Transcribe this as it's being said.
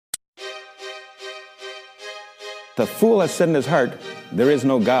The fool has said in his heart, there is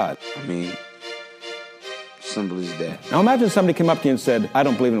no God. I mean, simple as that. Now imagine somebody came up to you and said, I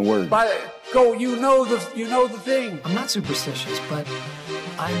don't believe in words. You know the thing. I'm not superstitious, but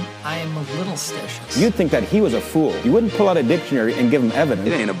I am a little stitious. You'd think that he was a fool. You wouldn't pull out a dictionary and give him evidence.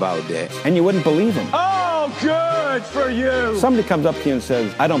 It ain't about that. And you wouldn't believe him. Oh, good for you. Somebody comes up to you and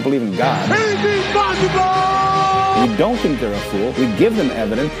says, I don't believe in God. Anything's possible. We don't think they're a fool. We give them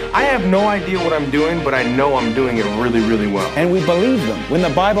evidence. I have no idea what I'm doing, but I know I'm doing it really, really well. And we believe them when the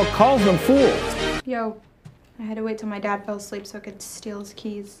Bible calls them fools. Yo, I had to wait till my dad fell asleep so I could steal his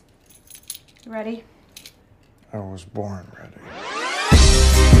keys. You ready? I was born ready.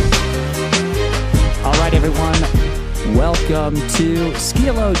 All right, everyone. Welcome to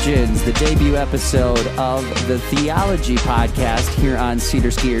Skieologians, the debut episode of the theology podcast here on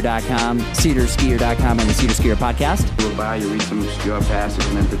cedarskier.com, cedarskier.com, and the Cedar Skier podcast. You go by, you read some obscure passage,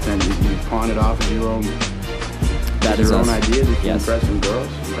 and then pretend you pawn it off as your own. That is your us. own idea. You can Yes. impress some girls,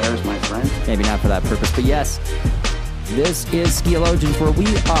 embarrass my friend. Maybe not for that purpose, but yes, this is Skieologians, where we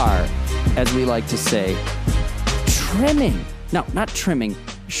are, as we like to say, trimming. No, not trimming,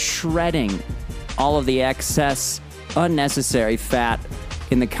 shredding all of the excess, unnecessary fat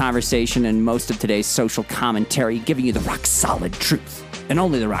in the conversation and most of today's social commentary, giving you the rock-solid truth, and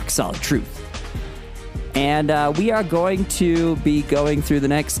only the rock-solid truth. And we are going to be going through the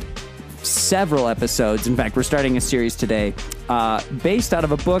next several episodes. In fact, we're starting a series today based out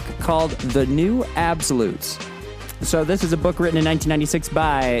of a book called The New Absolutes. So this is a book written in 1996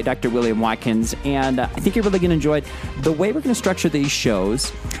 by Dr. William Watkins, and I think you're really going to enjoy it. The way we're going to structure these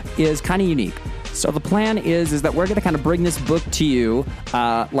shows is kind of unique. So the plan is that we're going to kind of bring this book to you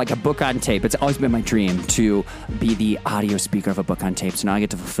like a book on tape. It's always been my dream to be the audio speaker of a book on tape, so now I get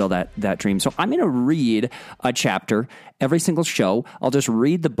to fulfill that dream. So I'm going to read a chapter every single show. I'll just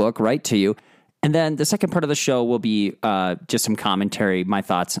read the book right to you, and then the second part of the show will be just some commentary, my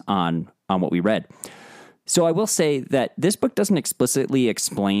thoughts on what we read. So I will say that this book doesn't explicitly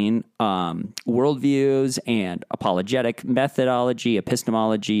explain worldviews and apologetic methodology,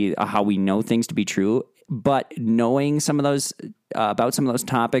 epistemology, how we know things to be true, but knowing some of those about some of those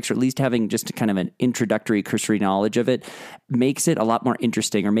topics, or at least having just kind of an introductory, cursory knowledge of it, makes it a lot more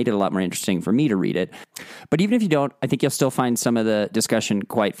interesting, or made it a lot more interesting for me to read it. But even if you don't, I think you'll still find some of the discussion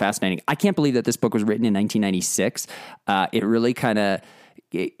quite fascinating. I can't believe that this book was written in 1996. It really kind of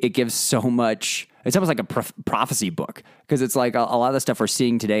it gives so much. It's almost like a prophecy book, because it's like a lot of the stuff we're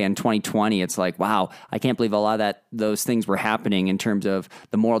seeing today in 2020. It's like, wow, I can't believe a lot of those things were happening in terms of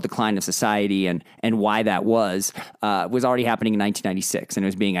the moral decline of society and why that was already happening in 1996, and it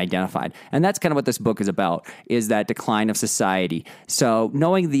was being identified. And that's kind of what this book is about, is that decline of society. So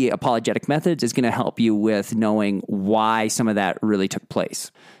knowing the apologetic methods is going to help you with knowing why some of that really took place.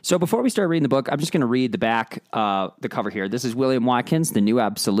 So before we start reading the book, I'm just going to read the back, the cover here. This is William Watkins, The New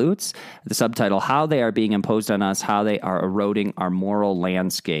Absolutes, the subtitle, How They Are Being Imposed on Us, How They Are Eroding Our Moral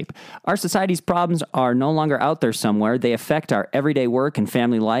Landscape. Our society's problems are no longer out there somewhere. They affect our everyday work and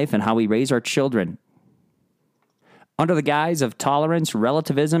family life and how we raise our children. Under the guise of tolerance,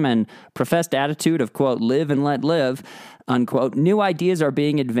 relativism, and professed attitude of, quote, live and let live, unquote, new ideas are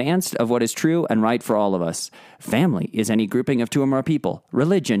being advanced of what is true and right for all of us. Family is any grouping of two or more people.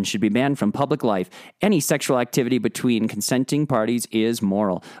 Religion should be banned from public life. Any sexual activity between consenting parties is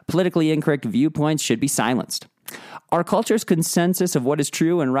moral. Politically incorrect viewpoints should be silenced. Our culture's consensus of what is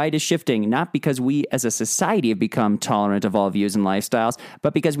true and right is shifting, not because we as a society have become tolerant of all views and lifestyles,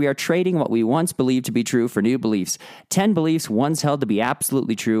 but because we are trading what we once believed to be true for new beliefs. 10 beliefs once held to be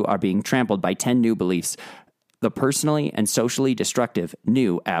absolutely true are being trampled by 10 new beliefs. The personally and socially destructive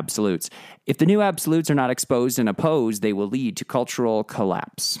new absolutes. If the new absolutes are not exposed and opposed, they will lead to cultural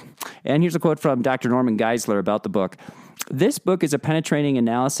collapse. And here's a quote from Dr. Norman Geisler about the book. This book is a penetrating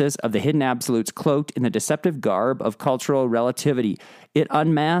analysis of the hidden absolutes cloaked in the deceptive garb of cultural relativity. It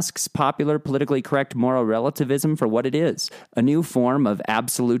unmasks popular, politically correct moral relativism for what it is, a new form of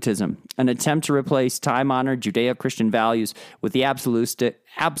absolutism, an attempt to replace time-honored Judeo-Christian values with the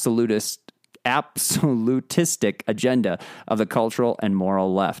absolutistic agenda of the cultural and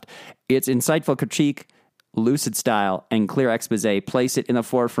moral left. Its insightful critique, lucid style, and clear exposé place it in the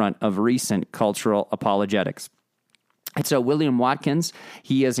forefront of recent cultural apologetics. And so William Watkins,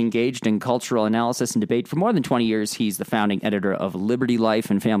 he has engaged in cultural analysis and debate for more than 20 years. He's the founding editor of Liberty Life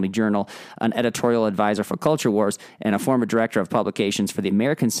and Family Journal, an editorial advisor for Culture Wars, and a former director of publications for the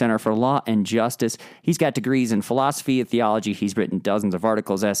American Center for Law and Justice. He's got degrees in philosophy and theology. He's written dozens of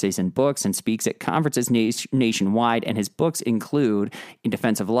articles, essays, and books, and speaks at conferences nationwide. And his books include In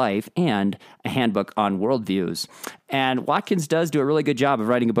Defense of Life and A Handbook on Worldviews. And Watkins does do a really good job of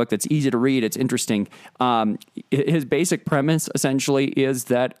writing a book that's easy to read. It's interesting. His basic premise essentially is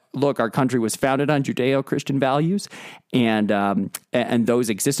that, look, our country was founded on Judeo-Christian values, and those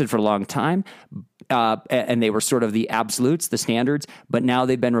existed for a long time. And they were sort of the absolutes, the standards, but now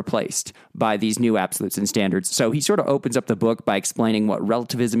they've been replaced by these new absolutes and standards. So he sort of opens up the book by explaining what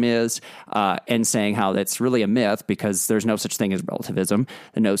relativism is, and saying how that's really a myth because there's no such thing as relativism,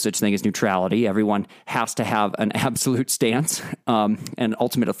 and no such thing as neutrality. Everyone has to have an absolute stance, and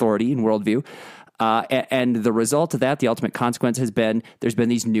ultimate authority and worldview. And the result of that, the ultimate consequence has been there's been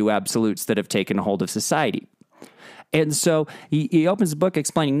these new absolutes that have taken hold of society. And so he opens the book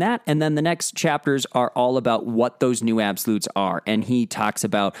explaining that, and then the next chapters are all about what those new absolutes are. And he talks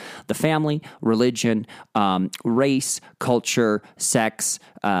about the family, religion, race, culture, sex,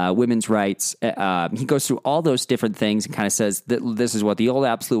 women's rights. He goes through all those different things and kind of says that this is what the old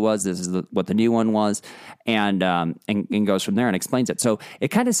absolute was, this is what the new one was, and goes from there and explains it. So it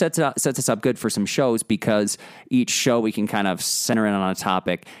kind of sets us up good for some shows, because each show we can kind of center in on a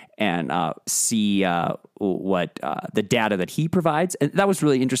topic and see what the data that he provides. And that was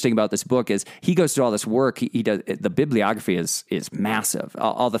really interesting about this book is he goes through all this work. He does, the bibliography is massive.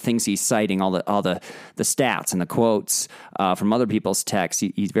 All the things he's citing, all the stats and the quotes from other people's texts.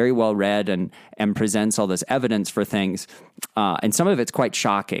 He's very well read and presents all this evidence for things. And some of it's quite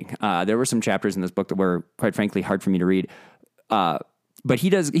shocking. There were some chapters in this book that were, quite frankly, hard for me to read. But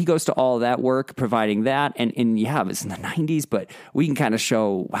he goes to all that work, providing that, and it's in the 90s, but we can kind of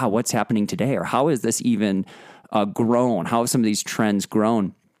show, wow, what's happening today, or how is this even grown? How have some of these trends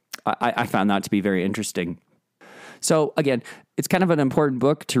grown? I found that to be very interesting. So again, it's kind of an important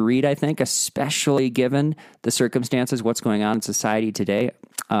book to read, I think, especially given the circumstances, what's going on in society today.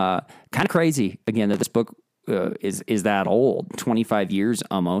 Kind of crazy, again, that this book is that old, 25 years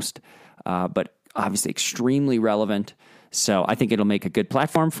almost, but obviously extremely relevant. So I think it'll make a good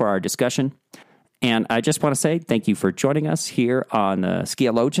platform for our discussion. And I just want to say thank you for joining us here on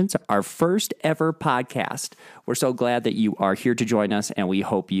Skieologians, our first ever podcast. We're so glad that you are here to join us, and we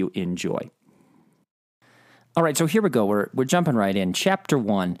hope you enjoy. All right, so here we go. We're jumping right in. Chapter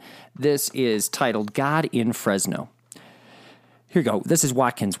 1. This is titled God in Fresno. Here you go. This is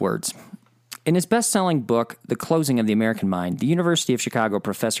Watkins' words. In his best-selling book, The Closing of the American Mind, the University of Chicago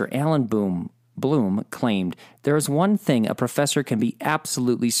professor Alan Bloom claimed, there is one thing a professor can be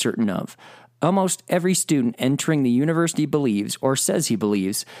absolutely certain of. Almost every student entering the university believes, or says he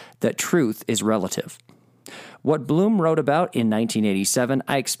believes, that truth is relative. What Bloom wrote about in 1987,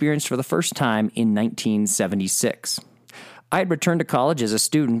 I experienced for the first time in 1976. I had returned to college as a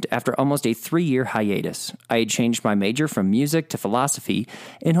student after almost a 3-year hiatus. I had changed my major from music to philosophy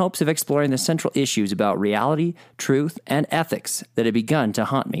in hopes of exploring the central issues about reality, truth, and ethics that had begun to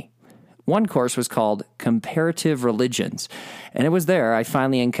haunt me. One course was called Comparative Religions, and it was there I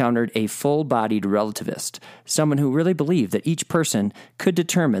finally encountered a full-bodied relativist, someone who really believed that each person could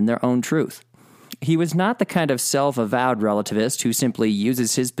determine their own truth. He was not the kind of self-avowed relativist who simply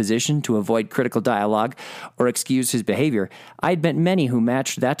uses his position to avoid critical dialogue or excuse his behavior. I had met many who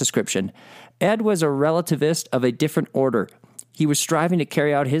matched that description. Ed was a relativist of a different order. He was striving to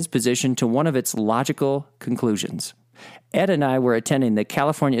carry out his position to one of its logical conclusions. Ed and I were attending the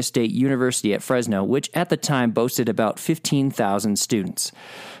California State University at Fresno, which at the time boasted about 15,000 students.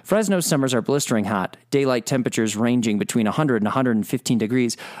 Fresno's summers are blistering hot. Daylight temperatures ranging between 100 and 115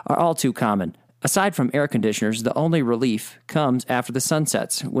 degrees are all too common. Aside from air conditioners, the only relief comes after the sun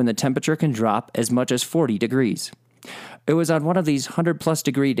sets, when the temperature can drop as much as 40 degrees. It was on one of these 100-plus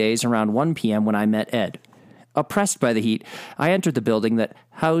degree days around 1 p.m. when I met Ed. Oppressed by the heat, I entered the building that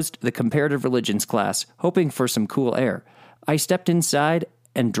housed the comparative religions class, hoping for some cool air. I stepped inside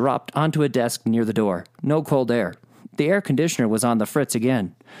and dropped onto a desk near the door. No cold air. The air conditioner was on the fritz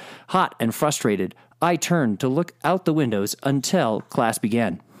again. Hot and frustrated, I turned to look out the windows until class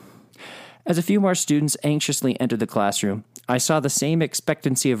began. As a few more students anxiously entered the classroom, I saw the same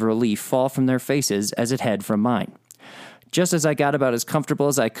expectancy of relief fall from their faces as it had from mine. Just as I got about as comfortable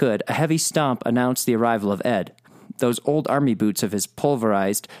as I could, a heavy stomp announced the arrival of Ed. Those old army boots of his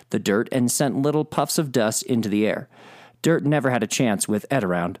pulverized the dirt and sent little puffs of dust into the air. Dirt never had a chance with Ed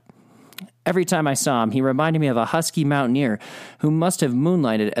around. Every time I saw him, he reminded me of a husky mountaineer who must have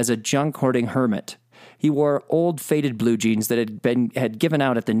moonlighted as a junk-hoarding hermit. He wore old faded blue jeans that had given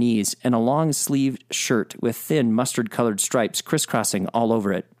out at the knees and a long-sleeved shirt with thin mustard-colored stripes crisscrossing all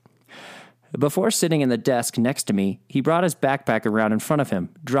over it. Before sitting in the desk next to me, he brought his backpack around in front of him,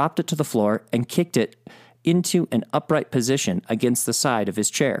 dropped it to the floor, and kicked it into an upright position against the side of his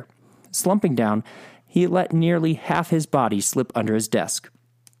chair. Slumping down, he let nearly half his body slip under his desk.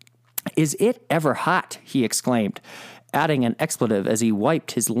 "Is it ever hot?" he exclaimed, adding an expletive as he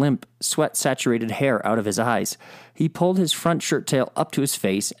wiped his limp, sweat-saturated hair out of his eyes. He pulled his front shirt tail up to his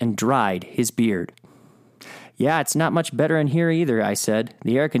face and dried his beard. "Yeah, it's not much better in here either," I said.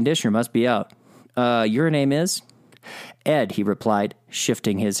 "The air conditioner must be out." Your name is?" "Ed," he replied,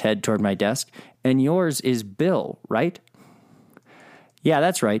 shifting his head toward my desk. "And yours is Bill, right?" "Yeah,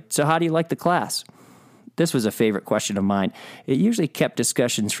 that's right. So how do you like the class?" This was a favorite question of mine. It usually kept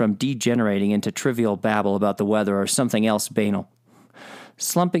discussions from degenerating into trivial babble about the weather or something else banal.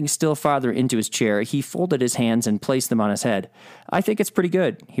 Slumping still farther into his chair, he folded his hands and placed them on his head. "I think it's pretty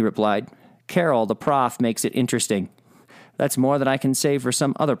good," he replied. "Carol, the prof, makes it interesting. That's more than I can say for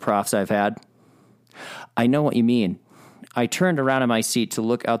some other profs I've had." "I know what you mean." I turned around in my seat to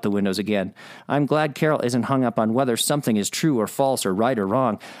look out the windows again. I'm glad Carol isn't hung up on whether something is true or false or right or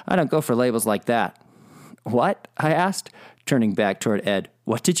wrong. I don't go for labels like that. "What?" I asked, turning back toward Ed.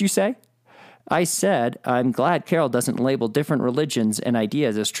 "What did you say?" "I said, I'm glad Carol doesn't label different religions and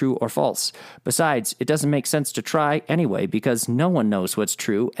ideas as true or false. Besides, it doesn't make sense to try anyway, because no one knows what's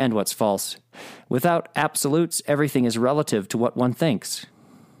true and what's false. Without absolutes, everything is relative to what one thinks."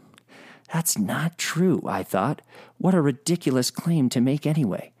 That's not true, I thought. What a ridiculous claim to make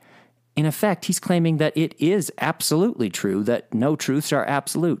anyway. In effect, he's claiming that it is absolutely true, that no truths are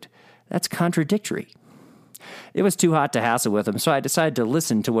absolute. That's contradictory. It was too hot to hassle with him, so I decided to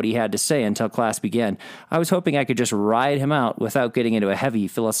listen to what he had to say until class began. I was hoping I could just ride him out without getting into a heavy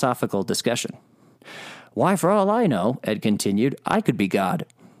philosophical discussion. "Why, for all I know," Ed continued, "I could be God."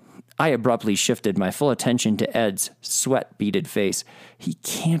 I abruptly shifted my full attention to Ed's sweat-beaded face. "He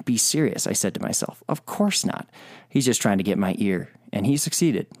can't be serious," I said to myself. "Of course not. He's just trying to get my ear." And he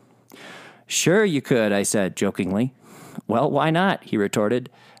succeeded. "Sure you could," I said, jokingly. "Well, why not?" he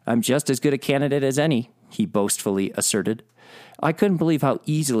retorted. "I'm just as good a candidate as any," he boastfully asserted. I couldn't believe how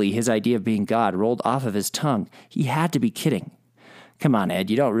easily his idea of being God rolled off of his tongue. He had to be kidding. "Come on,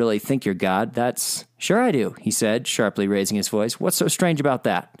 Ed, you don't really think you're God. That's—" "Sure I do," he said, sharply raising his voice. "What's so strange about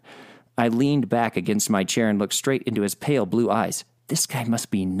that?" I leaned back against my chair and looked straight into his pale blue eyes. This guy must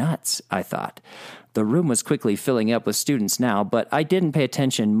be nuts, I thought. The room was quickly filling up with students now, but I didn't pay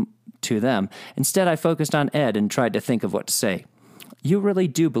attention to them. Instead, I focused on Ed and tried to think of what to say. "You really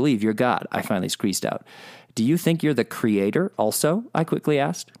do believe you're God," I finally squeezed out. "Do you think you're the creator also?" I quickly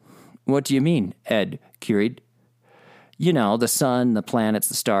asked. "What do you mean?" Ed queried. "You know, the sun, the planets,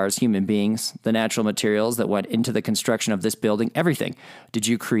 the stars, human beings, the natural materials that went into the construction of this building, everything. Did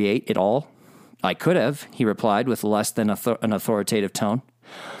you create it all?" "I could have," he replied with less than an authoritative tone.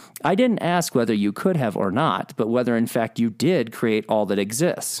 "I didn't ask whether you could have or not, but whether in fact you did create all that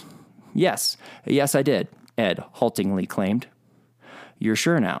exists." Yes, I did," Ed haltingly claimed. "You're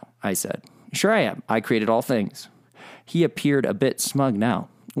sure now?" I said. "Sure I am. I created all things." He appeared a bit smug now.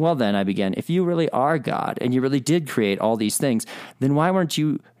 "Well then," I began, "if you really are God, and you really did create all these things, then why weren't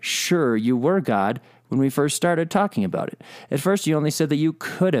you sure you were God when we first started talking about it? At first you only said that you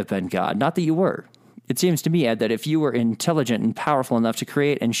could have been God, not that you were. It seems to me, Ed, that if you were intelligent and powerful enough to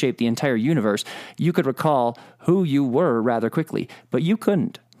create and shape the entire universe, you could recall who you were rather quickly, but you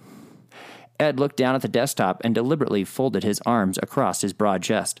couldn't." Ed looked down at the desktop and deliberately folded his arms across his broad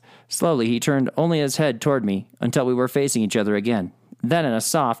chest. Slowly, he turned only his head toward me until we were facing each other again. Then, in a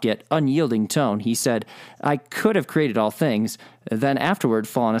soft yet unyielding tone, he said, "I could have created all things, then afterward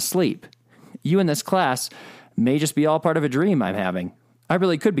fallen asleep. You in this class may just be all part of a dream I'm having. I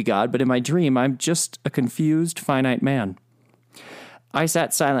really could be God, but in my dream, I'm just a confused, finite man." I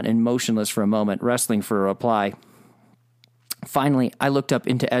sat silent and motionless for a moment, wrestling for a reply. Finally, I looked up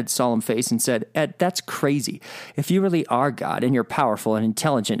into Ed's solemn face and said, "Ed, that's crazy. If you really are God and you're powerful and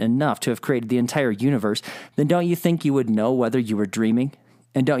intelligent enough to have created the entire universe, then don't you think you would know whether you were dreaming?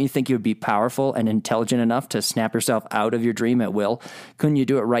 And don't you think you would be powerful and intelligent enough to snap yourself out of your dream at will? Couldn't you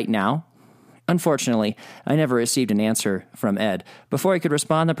do it right now?" Unfortunately, I never received an answer from Ed. Before I could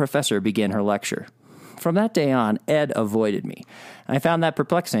respond, the professor began her lecture. From that day on, Ed avoided me. I found that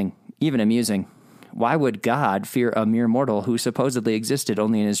perplexing, even amusing. Why would God fear a mere mortal who supposedly existed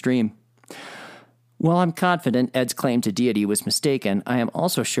only in his dream? While I'm confident Ed's claim to deity was mistaken, I am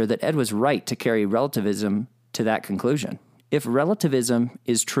also sure that Ed was right to carry relativism to that conclusion. If relativism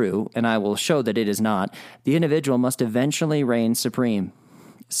is true, and I will show that it is not, the individual must eventually reign supreme.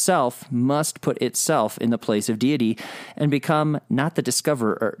 Self must put itself in the place of deity and become not the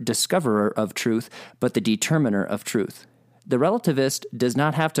discoverer of truth, but the determiner of truth. The relativist does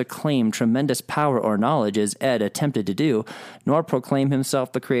not have to claim tremendous power or knowledge, as Ed attempted to do, nor proclaim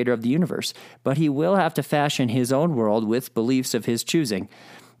himself the creator of the universe, but he will have to fashion his own world with beliefs of his choosing.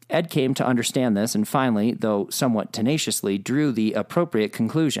 Ed came to understand this and finally, though somewhat tenaciously, drew the appropriate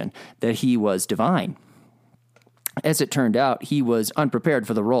conclusion that he was divine. As it turned out, he was unprepared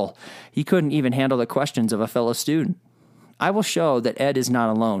for the role. He couldn't even handle the questions of a fellow student. I will show that Ed is not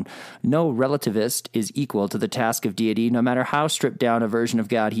alone. No relativist is equal to the task of deity, no matter how stripped down a version of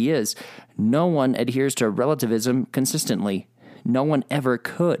God he is. No one adheres to relativism consistently. No one ever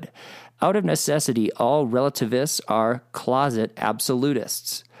could. Out of necessity, all relativists are closet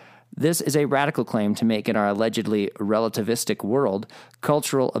absolutists. This is a radical claim to make in our allegedly relativistic world.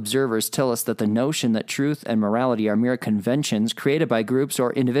 Cultural observers tell us that the notion that truth and morality are mere conventions created by groups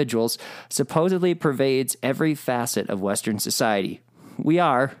or individuals supposedly pervades every facet of Western society. We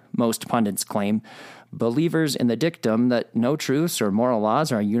are, most pundits claim, believers in the dictum that no truths or moral laws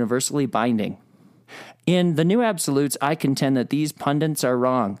are universally binding. In The New Absolutes, I contend that these pundits are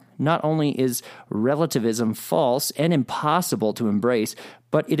wrong. Not only is relativism false and impossible to embrace,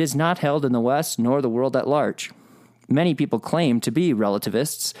 but it is not held in the West nor the world at large. Many people claim to be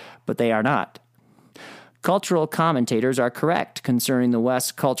relativists, but they are not. Cultural commentators are correct concerning the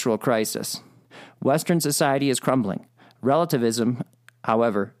West's cultural crisis. Western society is crumbling. Relativism,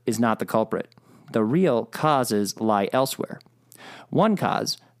 however, is not the culprit. The real causes lie elsewhere. One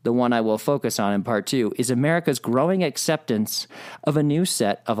cause, the one I will focus on in Part 2, is America's growing acceptance of a new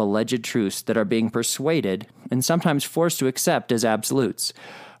set of alleged truths that are being persuaded and sometimes forced to accept as absolutes.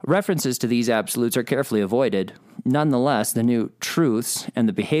 References to these absolutes are carefully avoided. Nonetheless, the new truths and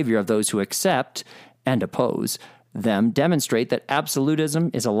the behavior of those who accept and oppose them demonstrate that absolutism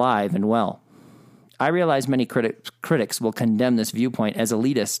is alive and well. I realize many critics will condemn this viewpoint as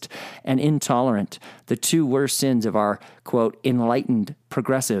elitist and intolerant, the two worst sins of our, quote, enlightened,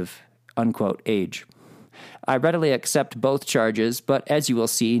 progressive, unquote, age. I readily accept both charges, but as you will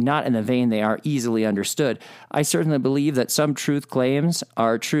see, not in the vein they are easily understood. I certainly believe that some truth claims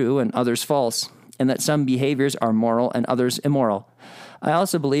are true and others false, and that some behaviors are moral and others immoral. I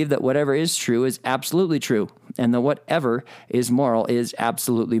also believe that whatever is true is absolutely true, and that whatever is moral is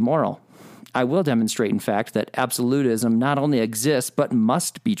absolutely moral. I will demonstrate, in fact, that absolutism not only exists, but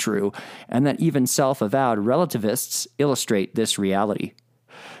must be true, and that even self-avowed relativists illustrate this reality.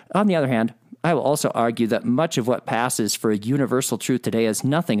 On the other hand, I will also argue that much of what passes for a universal truth today is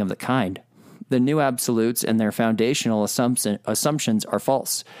nothing of the kind. The new absolutes and their foundational assumptions are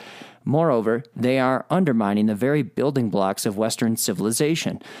false. Moreover, they are undermining the very building blocks of Western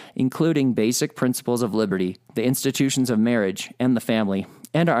civilization, including basic principles of liberty, the institutions of marriage and the family,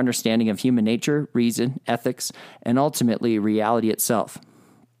 and our understanding of human nature, reason, ethics, and ultimately reality itself.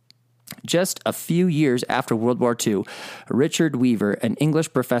 Just a few years after World War II, Richard Weaver, an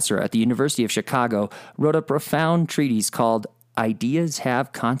English professor at the University of Chicago, wrote a profound treatise called Ideas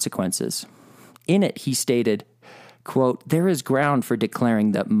Have Consequences. In it, he stated, quote, "There is ground for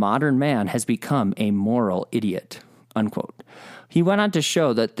declaring that modern man has become a moral idiot," unquote. He went on to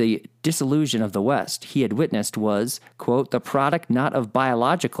show that the disillusion of the West he had witnessed was, quote, "the product not of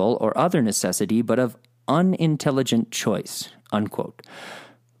biological or other necessity, but of unintelligent choice," unquote.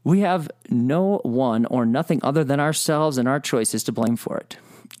 We have no one or nothing other than ourselves and our choices to blame for it.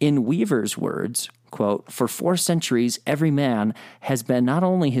 In Weaver's words, quote, "For 4 centuries, every man has been not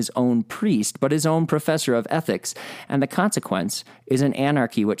only his own priest, but his own professor of ethics, and the consequence is an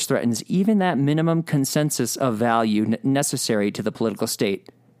anarchy which threatens even that minimum consensus of value necessary to the political state."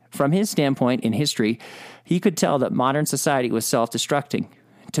 From his standpoint in history, he could tell that modern society was self-destructing.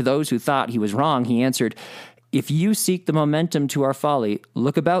 To those who thought he was wrong, he answered, "If you seek the momentum to our folly,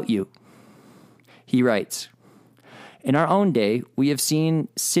 look about you." He writes, "In our own day, we have seen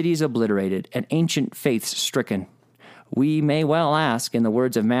cities obliterated and ancient faiths stricken. We may well ask, in the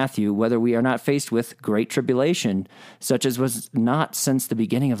words of Matthew, whether we are not faced with great tribulation, such as was not since the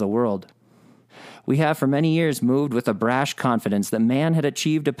beginning of the world. We have for many years moved with a brash confidence that man had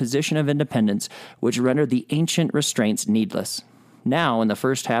achieved a position of independence which rendered the ancient restraints needless. Now, in the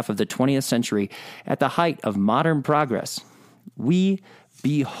first half of the 20th century, at the height of modern progress, we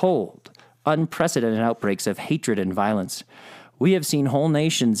behold unprecedented outbreaks of hatred and violence. We have seen whole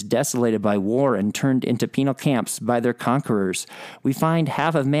nations desolated by war and turned into penal camps by their conquerors. We find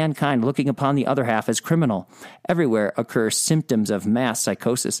half of mankind looking upon the other half as criminal. Everywhere occur symptoms of mass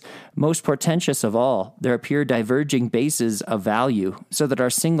psychosis. Most portentous of all, there appear diverging bases of value, so that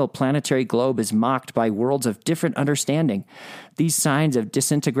our single planetary globe is mocked by worlds of different understanding. These signs of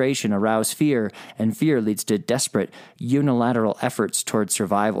disintegration arouse fear, and fear leads to desperate, unilateral efforts toward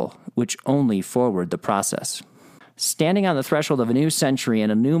survival, which only forward the process. Standing on the threshold of a new century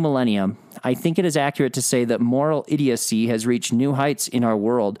and a new millennium, I think it is accurate to say that moral idiocy has reached new heights in our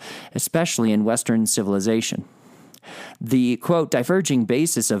world, especially in Western civilization. The, quote, diverging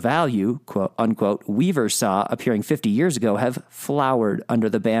basis of value, quote, unquote, Weaver saw appearing 50 years ago have flowered under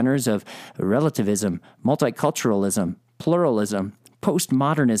the banners of relativism, multiculturalism, pluralism,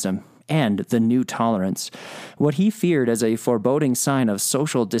 postmodernism, and the new tolerance. What he feared as a foreboding sign of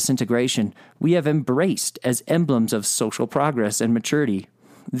social disintegration, we have embraced as emblems of social progress and maturity.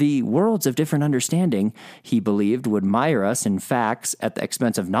 The worlds of different understanding, he believed, would mire us in facts at the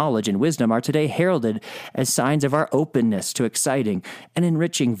expense of knowledge and wisdom, are today heralded as signs of our openness to exciting and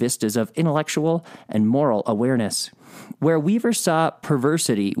enriching vistas of intellectual and moral awareness. Where Weaver saw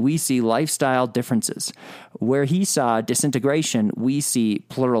perversity, we see lifestyle differences. Where he saw disintegration, we see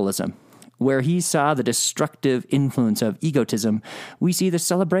pluralism. Where he saw the destructive influence of egotism, we see the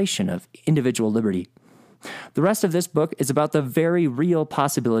celebration of individual liberty. The rest of this book is about the very real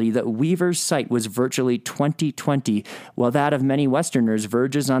possibility that Weaver's sight was virtually 20/20, while that of many Westerners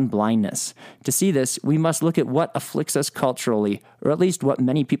verges on blindness. To see this, we must look at what afflicts us culturally, or at least what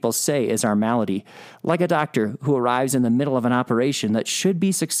many people say is our malady. Like a doctor who arrives in the middle of an operation that should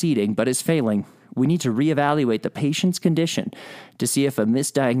be succeeding but is failing, we need to reevaluate the patient's condition to see if a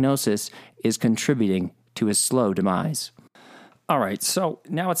misdiagnosis is contributing to his slow demise. All right, so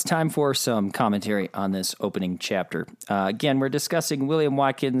now it's time for some commentary on this opening chapter. Again, we're discussing William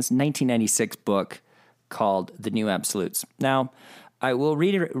Watkins' 1996 book called The New Absolutes. Now, I will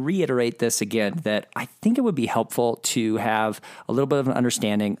reiterate this again, that I think it would be helpful to have a little bit of an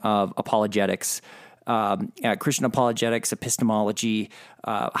understanding of apologetics, Christian apologetics, epistemology,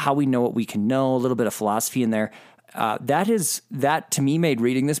 how we know what we can know, a little bit of philosophy in there. That to me made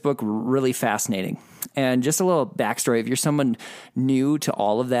reading this book really fascinating. And just a little backstory, if you're someone new to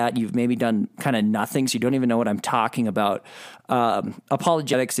all of that, you've maybe done kind of nothing, so you don't even know what I'm talking about.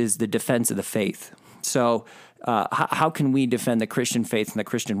 Apologetics is the defense of the faith. So how can we defend the Christian faith and the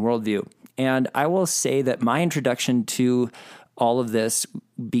Christian worldview? And I will say that my introduction to all of this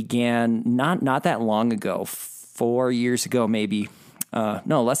began not that long ago, 4 years ago maybe.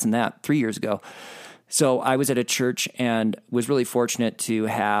 No, less than that, 3 years ago. So I was at a church and was really fortunate to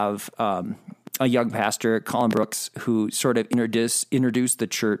have a young pastor, Colin Brooks, who sort of introduced the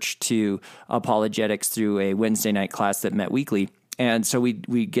church to apologetics through a Wednesday night class that met weekly. And so we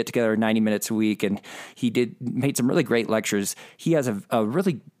get together 90 minutes a week, and he made some really great lectures. He has a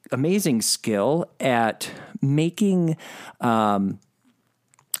really amazing skill at making,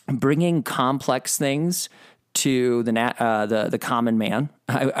 bringing complex things to the common man,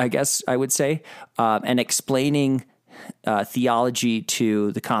 I guess I would say, and explaining theology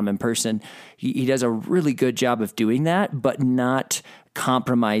to the common person. He does a really good job of doing that, but not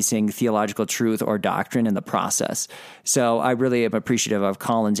compromising theological truth or doctrine in the process. So I really am appreciative of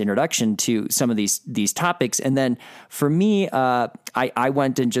Colin's introduction to some of these topics. And then for me, I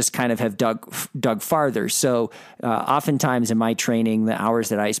went and just kind of have dug farther. So oftentimes in my training, the hours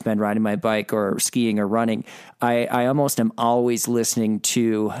that I spend riding my bike or skiing or running, I almost am always listening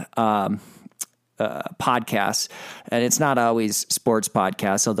to podcasts, and it's not always sports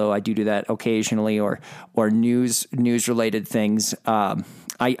podcasts, although I do that occasionally, or news related things.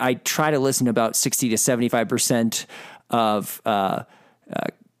 I try to listen to about 60 to 75% of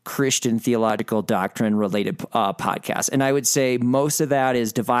Christian theological doctrine related podcasts, and I would say most of that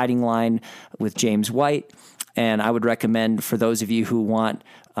is Dividing Line with James White. And I would recommend, for those of you who want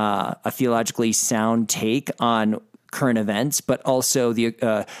a theologically sound take on current events, but also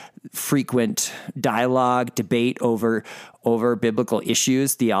the frequent dialogue, debate over biblical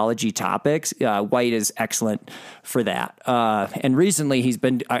issues, theology topics. White is excellent for that. And recently, he's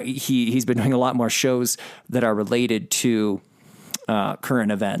been doing a lot more shows that are related to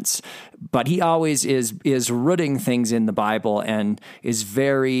current events. But he always is rooting things in the Bible and is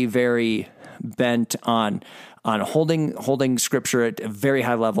very, very bent on holding Scripture at a very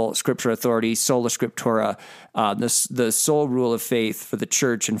high level, Scripture authority, sola scriptura. The sole rule of faith for the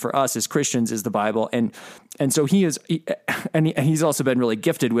church and for us as Christians is the Bible, and so he's also been really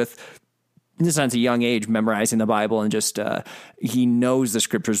gifted with, in a sense, a young age, memorizing the Bible, and just he knows the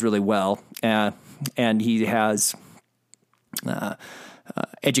Scriptures really well, and he has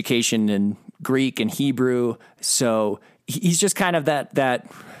education in Greek and Hebrew, so he's just kind of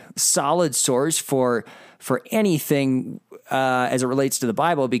that solid source for anything as it relates to the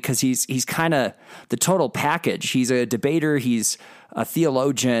Bible, because he's kind of the total package. He's a debater, he's a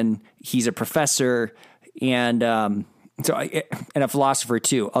theologian, he's a professor, and a philosopher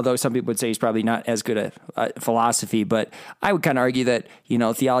too. Although some people would say he's probably not as good at philosophy, but I would kind of argue that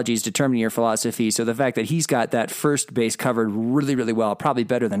theology is determining your philosophy. So the fact that he's got that first base covered really, really well, probably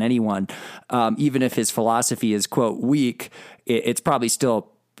better than anyone, even if his philosophy is, quote, weak, it's probably still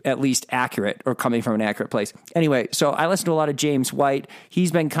at least accurate or coming from an accurate place. Anyway, so I listen to a lot of James White.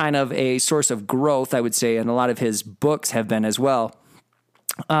 He's been kind of a source of growth, I would say, and a lot of his books have been as well.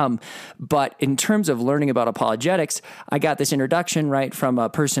 But in terms of learning about apologetics, I got this introduction right from a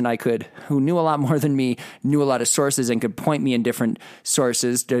person who knew a lot more than me, knew a lot of sources and could point me in different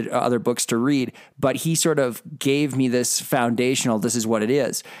sources to other books to read. But he sort of gave me this foundational, this is what it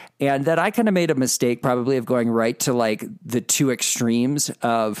is. And that I kind of made a mistake probably of going right to like the two extremes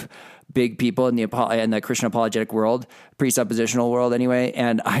of big people in the Christian apologetic world, presuppositional world anyway.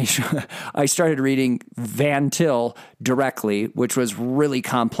 And I started reading Van Til directly, which was really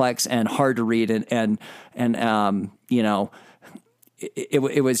complex and hard to read. And you know,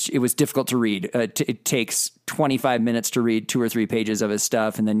 it was difficult to read. It takes 25 minutes to read 2 or 3 pages of his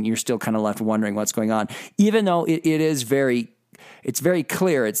stuff. And then you're still kind of left wondering what's going on, even though it is it's very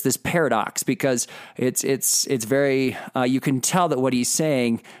clear. It's this paradox because it's very, you can tell that what he's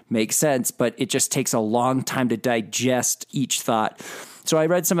saying makes sense, but it just takes a long time to digest each thought. So I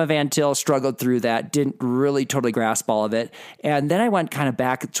read some of Van Til, struggled through that, didn't really totally grasp all of it. And then I went kind of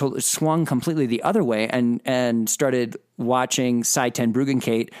back, swung completely the other way and started watching Cy Ten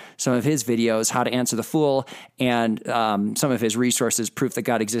Bruggencate, some of his videos, How to Answer the Fool, and some of his resources,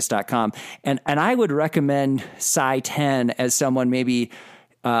 proofthatgodexists.com. And I would recommend Cy Ten as someone maybe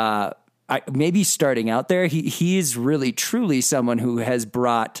starting out there. He is really, truly someone who has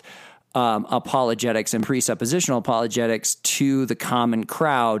brought apologetics and presuppositional apologetics to the common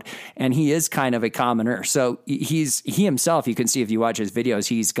crowd, and he is kind of a commoner. So he himself, you can see if you watch his videos,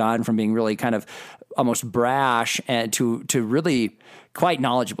 he's gone from being really kind of almost brash and to really quite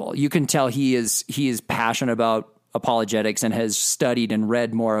knowledgeable. You can tell he is passionate about apologetics and has studied and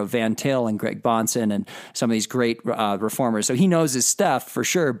read more of Van Til and Greg Bonson and some of these great reformers. So he knows his stuff for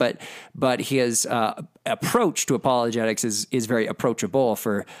sure, but his approach to apologetics is very approachable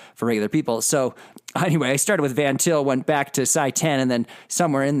for regular people. So anyway, I started with Van Til, went back to Cy Ten, and then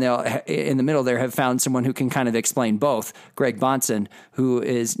somewhere in the middle there have found someone who can kind of explain both. Greg Bonson, who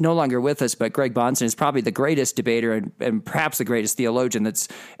is no longer with us, but Greg Bonson is probably the greatest debater and perhaps the greatest theologian that's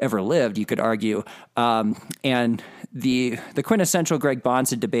ever lived, you could argue. And the quintessential Greg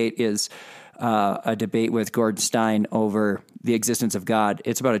Bonson debate is a debate with Gordon Stein over the existence of God.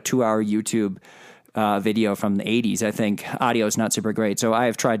 It's about a 2-hour YouTube video from the 80s, I think. Audio is not super great, so I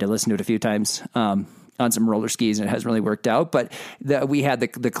have tried to listen to it a few times on some roller skis, and it hasn't really worked out. But we had the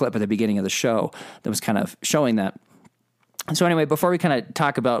clip at the beginning of the show that was kind of showing that. So anyway, before we kind of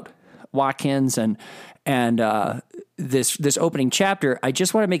talk about Watkins and this opening chapter, I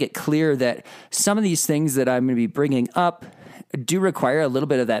just want to make it clear that some of these things that I'm going to be bringing up do require a little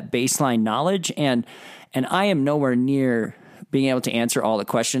bit of that baseline knowledge, and I am nowhere near being able to answer all the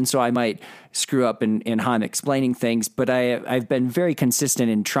questions, so I might screw up in how I'm explaining things, but I've been very consistent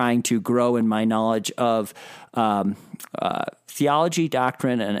in trying to grow in my knowledge of theology,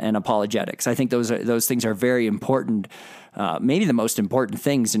 doctrine, and apologetics. I think those things are very important, maybe the most important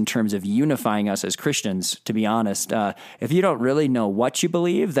things in terms of unifying us as Christians, to be honest. If you don't really know what you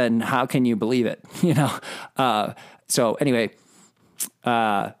believe, then how can you believe it? So anyway,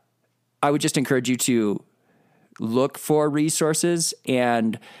 I would just encourage you to look for resources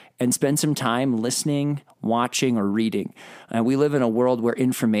and spend some time listening, watching, or reading. We live in a world where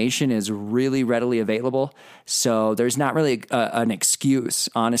information is really readily available, so there's not really an excuse,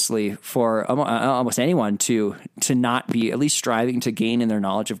 honestly, for almost anyone to not be at least striving to gain in their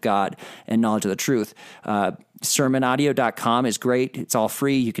knowledge of God and knowledge of the truth. Sermonaudio.com is great. It's all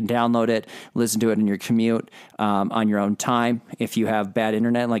free. You can download it, listen to it in your commute on your own time. If you have bad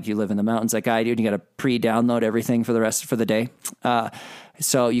internet, like you live in the mountains like I do, and you got to pre-download everything for the day.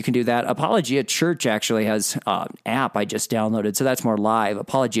 So you can do that. Apologia Church actually has an app I just downloaded, so that's more live.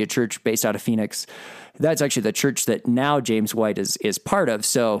 Apologia Church, based out of Phoenix. That's actually the church that now James White is part of.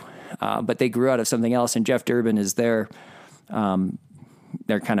 So, but they grew out of something else, and Jeff Durbin is their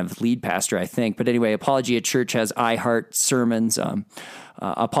kind of lead pastor, I think. But anyway, Apologia Church has iHeart sermons.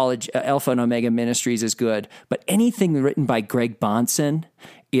 Alpha and Omega Ministries is good. But anything written by Greg Bonson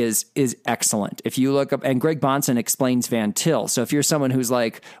is excellent. If you look up, and Greg Bonson explains Van Til. So if you're someone who's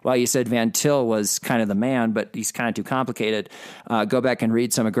like, well, you said Van Til was kind of the man, but he's kind of too complicated, go back and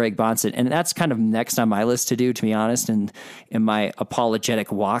read some of Greg Bonson. And that's kind of next on my list to do, to be honest. And in my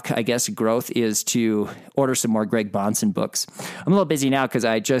apologetic walk, I guess, growth is to order some more Greg Bonson books. I'm a little busy now because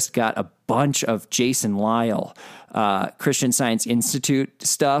I just got a bunch of Jason Lyle, Christian Science Institute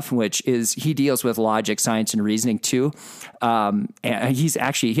stuff, which is, he deals with logic, science, and reasoning too. And he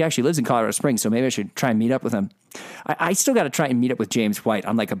actually lives in Colorado Springs, so maybe I should try and meet up with him. I still got to try and meet up with James White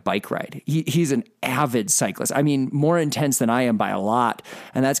on like a bike ride. He's an avid cyclist. I mean, more intense than I am by a lot.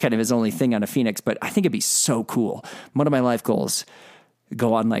 And that's kind of his only thing on a Phoenix, but I think it'd be so cool. One of my life goals,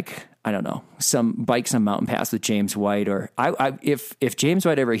 go on like, I don't know, some bikes on mountain pass with James White, or if James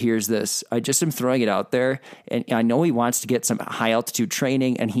White ever hears this, I just am throwing it out there. And I know he wants to get some high altitude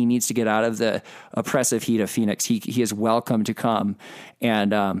training and he needs to get out of the oppressive heat of Phoenix. He is welcome to come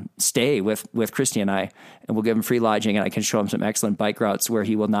and stay with Christy and I, and we'll give him free lodging and I can show him some excellent bike routes where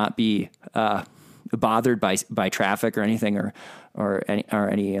he will not be bothered by traffic or anything or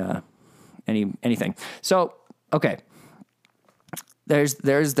anything. So, okay. There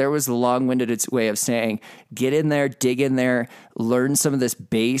was the long-winded way of saying, get in there, dig in there, learn some of this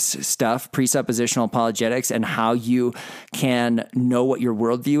base stuff, presuppositional apologetics, and how you can know what your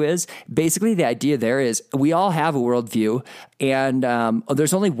worldview is. Basically, the idea there is we all have a worldview, and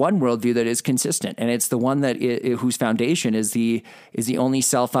there's only one worldview that is consistent, and it's the one that whose foundation is the only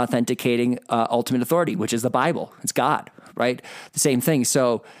self-authenticating ultimate authority, which is the Bible. It's God, right? The same thing.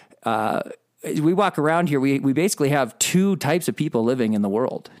 So. We walk around here, we basically have two types of people living in the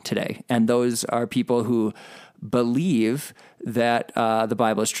world today. And those are people who believe that the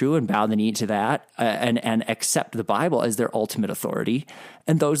Bible is true and bow the knee to that and accept the Bible as their ultimate authority,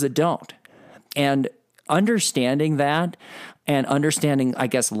 and those that don't. And understanding that and understanding, I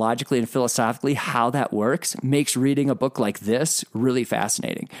guess, logically and philosophically how that works makes reading a book like this really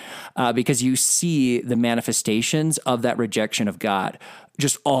fascinating because you see the manifestations of that rejection of God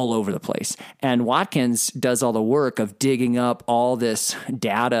just all over the place. And Watkins does all the work of digging up all this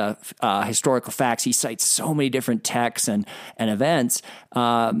data, historical facts. He cites so many different texts and events,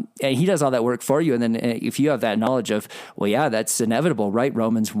 and he does all that work for you. And then if you have that knowledge of, well, yeah, that's inevitable, right?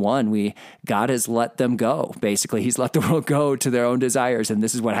 Romans 1, God has let them go. Basically, he's let the world go to their own desires, and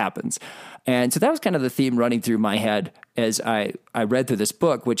this is what happens. And so that was kind of the theme running through my head as I read through this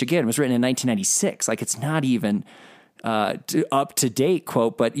book, which again was written in 1996. Like it's not even up to date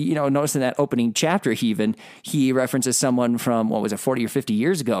quote, but notice in that opening chapter, he references someone from 40 or 50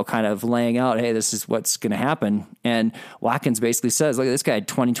 years ago, kind of laying out, hey, this is what's going to happen. And Watkins basically says, look, this guy had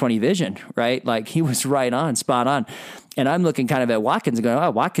 20/20 vision, right? Like he was right on, spot on. And I'm looking kind of at Watkins and going,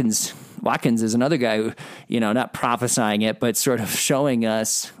 oh, Watkins is another guy who, not prophesying it, but sort of showing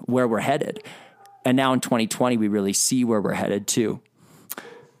us where we're headed. And now in 2020, we really see where we're headed too.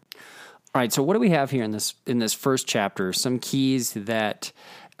 All right, so what do we have here in this first chapter? Some keys that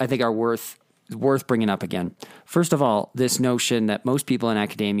I think are worth bringing up again. First of all, this notion that most people in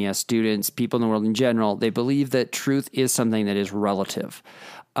academia, students, people in the world in general, they believe that truth is something that is relative,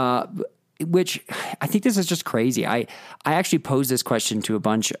 which I think this is just crazy. I actually posed this question to a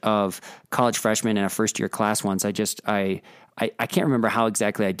bunch of college freshmen in a first-year class once. I can't remember how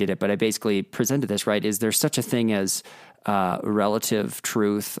exactly I did it, but I basically presented this, right? Is there such a thing as relative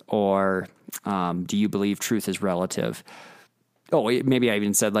truth, or do you believe truth is relative? Oh, maybe I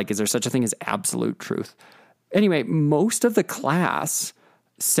even said, is there such a thing as absolute truth? Anyway, most of the class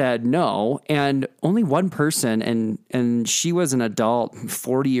said no, and only one person, and she was an adult,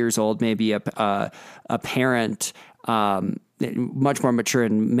 40 years old, maybe a parent, much more mature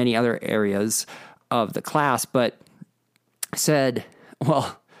in many other areas of the class, but said,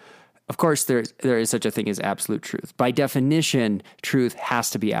 well, of course, there is such a thing as absolute truth. By definition, truth has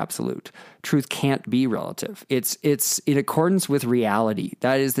to be absolute. Truth can't be relative. It's in accordance with reality.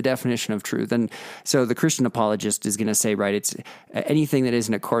 That is the definition of truth. And so the Christian apologist is going to say, right, it's anything that is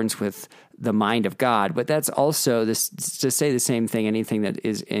in accordance with the mind of God. But that's also to say the same thing, anything that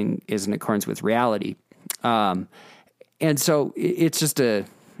is in accordance with reality. And so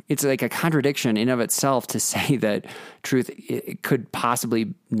it's like a contradiction in of itself to say that truth it could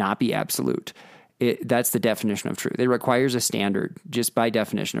possibly not be absolute. That's the definition of truth. It requires a standard, just by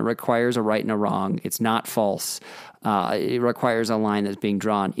definition. It requires a right and a wrong. It's not false. It requires a line that's being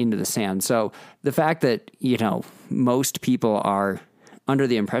drawn into the sand. So the fact that, most people are under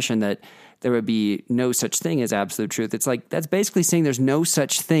the impression that there would be no such thing as absolute truth, it's like that's basically saying there's no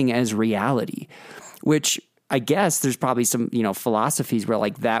such thing as reality, which I guess there's probably some, philosophies where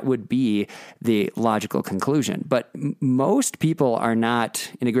that would be the logical conclusion. But most people are not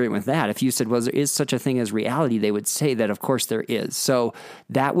in agreement with that. If you said, well, there is such a thing as reality, they would say that, of course, there is. So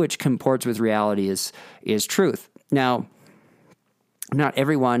that which comports with reality is truth. Now, not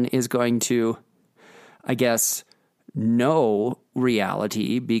everyone is going to, I guess, know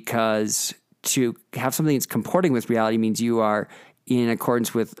reality, because to have something that's comporting with reality means you are in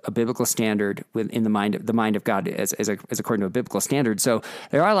accordance with a biblical standard within the mind of God as according to a biblical standard. So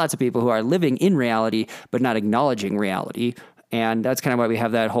there are lots of people who are living in reality but not acknowledging reality. And that's kind of why we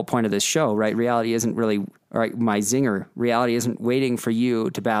have that whole point of this show, right? Reality isn't really, right, my zinger, reality isn't waiting for you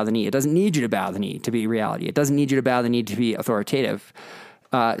to bow the knee. It doesn't need you to bow the knee to be reality. It doesn't need you to bow the knee to be authoritative.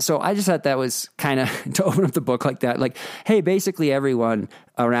 So I just thought that was kind of to open up the book like that. Like, hey, basically everyone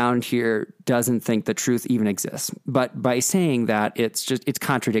around here doesn't think the truth even exists. But by saying that, it's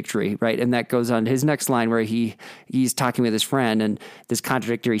contradictory, right? And that goes on to his next line where he's talking with his friend, and this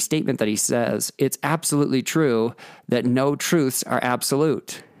contradictory statement that he says, it's absolutely true that no truths are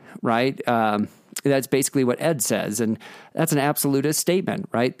absolute, right? That's basically what Ed says, and that's an absolutist statement,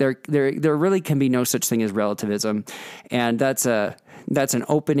 right? There really can be no such thing as relativism, and that's an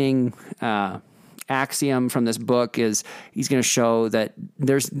opening axiom from this book. Is he's going to show that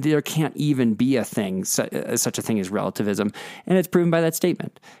there can't even be a thing such a thing as relativism, and it's proven by that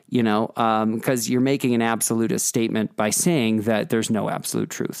statement. Because you're making an absolutist statement by saying that there's no absolute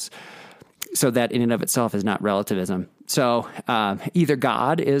truths. So that in and of itself is not relativism. So either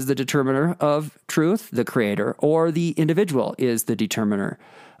God is the determiner of truth, the creator, or the individual is the determiner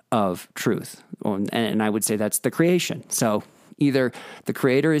of truth. And I would say that's the creation. So either the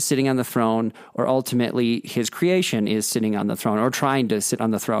creator is sitting on the throne, or ultimately his creation is sitting on the throne, or trying to sit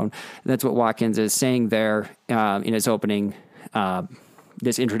on the throne. That's what Watkins is saying there in his opening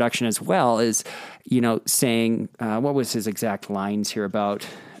this introduction as well, is, saying, what was his exact lines here about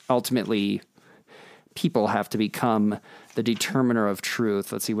ultimately people have to become the determiner of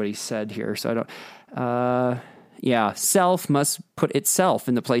truth. Let's see what he said here. So self must put itself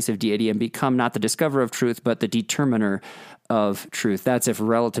in the place of deity and become not the discoverer of truth, but the determiner of truth. That's if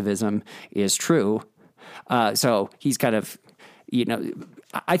relativism is true. So he's kind of,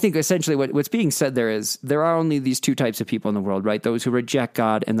 I think essentially what's being said there is there are only these two types of people in the world, right? Those who reject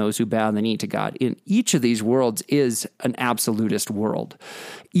God and those who bow the knee to God. In each of these worlds is an absolutist world.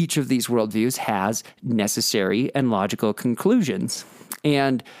 Each of these worldviews has necessary and logical conclusions.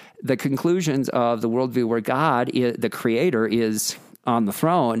 And the conclusions of the worldview where God, the creator, is on the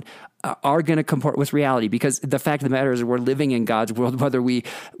throne are going to comport with reality, because the fact of the matter is we're living in God's world, whether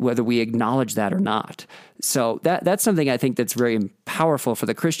we acknowledge that or not. So that's something I think that's very powerful for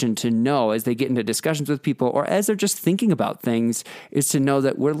the Christian to know as they get into discussions with people, or as they're just thinking about things, is to know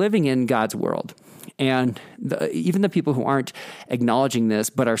that we're living in God's world. And even the people who aren't acknowledging this,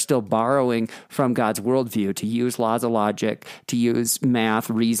 but are still borrowing from God's worldview to use laws of logic, to use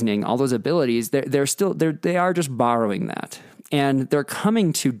math, reasoning, all those abilities, they are just borrowing that. And they're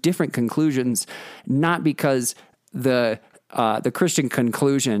coming to different conclusions, not because the Christian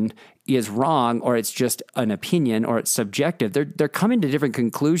conclusion is wrong, or it's just an opinion, or it's subjective. They're coming to different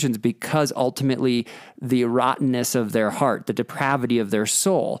conclusions because ultimately the rottenness of their heart, the depravity of their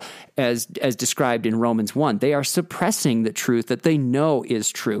soul, as described in Romans 1, they are suppressing the truth that they know is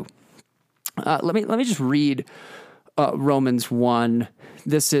true. Let me just read Romans 1.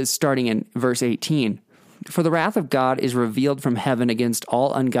 This is starting in verse 18. For the wrath of God is revealed from heaven against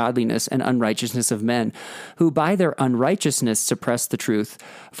all ungodliness and unrighteousness of men, who by their unrighteousness suppress the truth.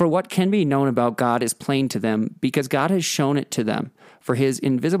 For what can be known about God is plain to them, because God has shown it to them. For his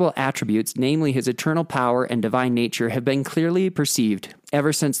invisible attributes, namely his eternal power and divine nature, have been clearly perceived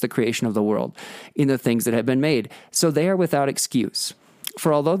ever since the creation of the world in the things that have been made. So they are without excuse.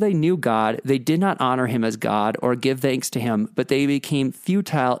 For although they knew God, they did not honor him as God or give thanks to him, but they became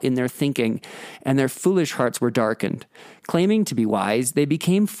futile in their thinking, and their foolish hearts were darkened. Claiming to be wise, they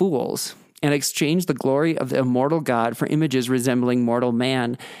became fools and exchanged the glory of the immortal God for images resembling mortal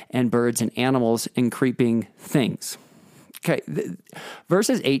man and birds and animals and creeping things. Okay,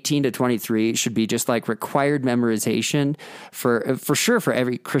 verses 18 to 23 should be just like required memorization for sure for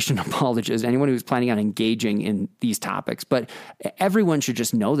every Christian apologist, anyone who's planning on engaging in these topics. But everyone should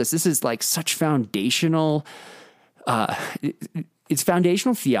just know this. This is like such foundational, it's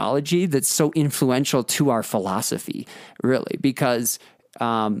foundational theology that's so influential to our philosophy, really, because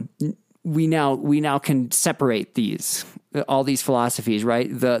we now can separate all these philosophies, right?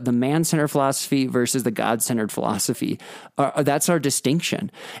 The man-centered philosophy versus the God-centered philosophy. That's our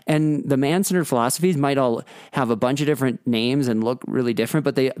distinction. And the man-centered philosophies might all have a bunch of different names and look really different,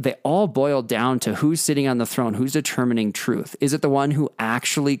 but they all boil down to who's sitting on the throne, who's determining truth. Is it the one who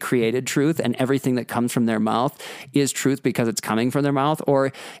actually created truth and everything that comes from their mouth is truth because it's coming from their mouth?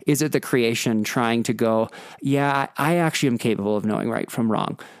 Or is it the creation trying to go, yeah, I actually am capable of knowing right from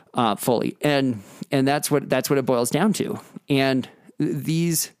wrong? Fully, and that's what it boils down to. And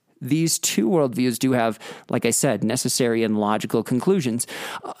these two worldviews do have, like I said, necessary and logical conclusions.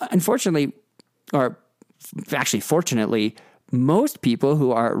 Unfortunately, or actually fortunately, most people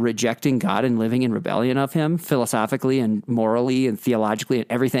who are rejecting God and living in rebellion of him, philosophically and morally and theologically and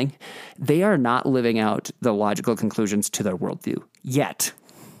everything, they are not living out the logical conclusions to their worldview yet.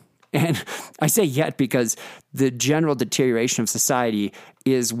 And I say yet because the general deterioration of society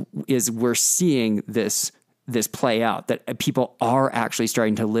is we're seeing this play out, that people are actually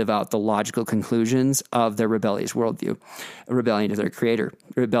starting to live out the logical conclusions of their rebellious worldview, a rebellion to their creator,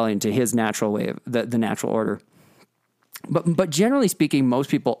 a rebellion to his natural way of the natural order. But generally speaking, most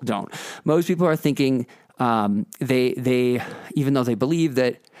people don't. Most people are thinking they even though they believe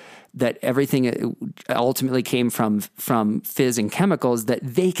that everything ultimately came from fizz and chemicals, that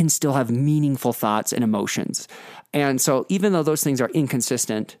they can still have meaningful thoughts and emotions. And so even though those things are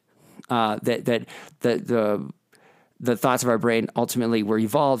inconsistent, that the thoughts of our brain ultimately were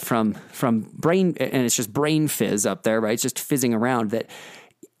evolved from brain, and it's just brain fizz up there, right? It's just fizzing around, that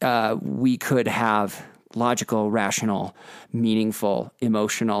we could have logical, rational, meaningful,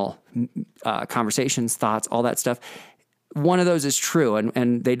 emotional conversations, thoughts, all that stuff. One of those is true,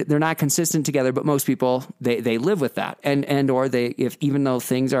 and they're not consistent together, but most people, they live with that. Or even though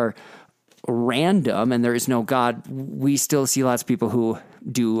things are random and there is no God, we still see lots of people who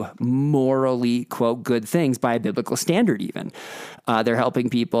do morally, quote, good things by a biblical standard even. They're helping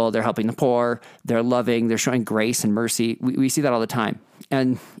people, they're helping the poor, they're loving, they're showing grace and mercy. We see that all the time.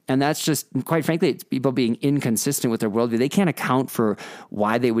 And that's just, quite frankly, it's people being inconsistent with their worldview. They can't account for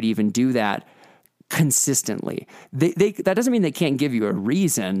why they would even do that consistently. That doesn't mean they can't give you a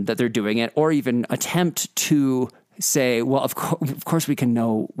reason that they're doing it, or even attempt to say, well, of course we can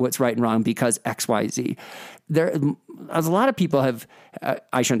know what's right and wrong because X, Y, Z. A lot of people have,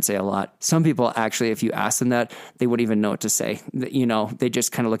 I shouldn't say a lot, some people actually, if you ask them that, they wouldn't even know what to say. They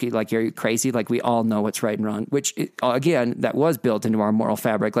just kind of look at you like you're crazy, like we all know what's right and wrong, which, again, that was built into our moral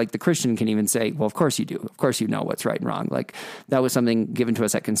fabric. Like the Christian can even say, well, of course you do. Of course you know what's right and wrong. Like that was something given to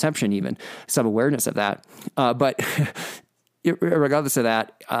us at conception even, some awareness of that. But regardless of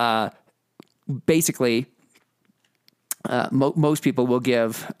that, basically, most people will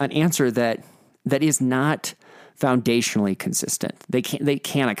give an answer that is not foundationally consistent. They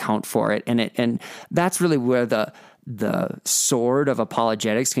can't account for it, and that's really where the sword of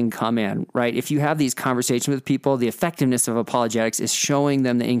apologetics can come in, right? If you have these conversations with people, the effectiveness of apologetics is showing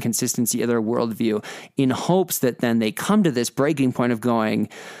them the inconsistency of their worldview in hopes that then they come to this breaking point of going,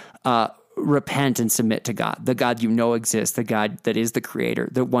 repent and submit to God, the God you know exists, the God that is the creator,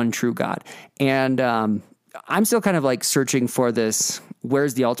 the one true God. And I'm still kind of like searching for this,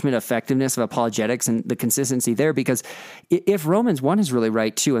 where's the ultimate effectiveness of apologetics and the consistency there? Because if Romans 1 is really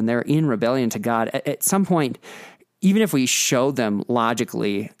right too, and they're in rebellion to God, at some point, even if we show them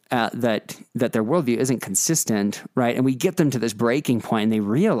logically that their worldview isn't consistent, right, and we get them to this breaking point and they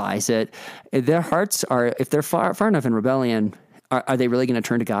realize it, their hearts are, if they're far enough in rebellion, are they really going to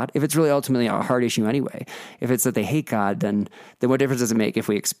turn to God? If it's really ultimately a hard issue anyway, if it's that they hate God, then what difference does it make if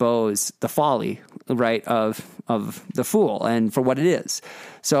we expose the folly, right, of the fool and for what it is?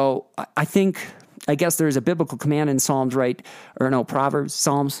 So I guess there's a biblical command in Psalms, right? Or no, Proverbs,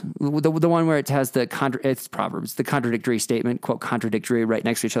 Psalms, the one where it has it's Proverbs, the contradictory statement, quote, contradictory, right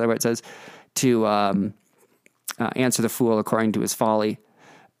next to each other, where it says to answer the fool according to his folly.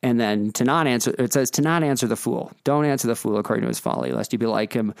 And then it says to not answer the fool. Don't answer the fool according to his folly, lest you be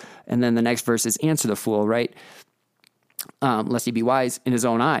like him. And then the next verse is answer the fool, right? Lest he be wise in his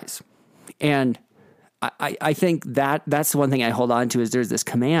own eyes. And I think that's the one thing I hold on to is there's this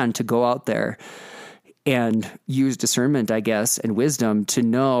command to go out there and use discernment, I guess, and wisdom to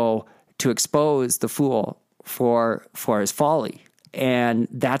know, to expose the fool for his folly. And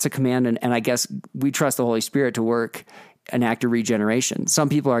that's a command. And I guess we trust the Holy Spirit to work an act of regeneration. Some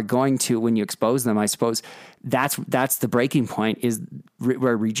people are going to, when you expose them, I suppose that's the breaking point is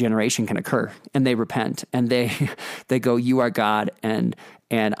where regeneration can occur, and they repent and they go, you are God and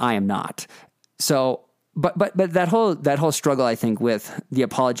I am not. So, but that whole struggle, I think, with the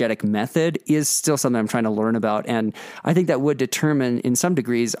apologetic method is still something I'm trying to learn about. And I think that would determine in some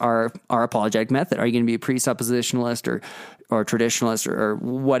degrees our apologetic method. Are you going to be a presuppositionalist or traditionalist or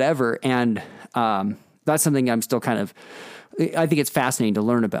whatever? And, that's something I'm still I think it's fascinating to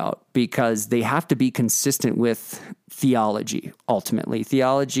learn about because they have to be consistent with theology, ultimately.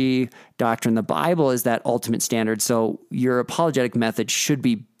 Theology, doctrine, the Bible is that ultimate standard. So your apologetic method should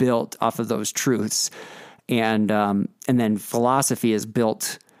be built off of those truths. And then philosophy is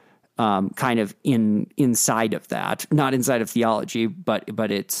built kind of inside of that, not inside of theology, but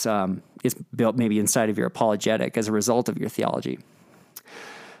it's built maybe inside of your apologetic as a result of your theology.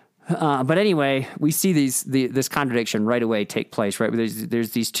 But anyway, we see this contradiction right away take place, right?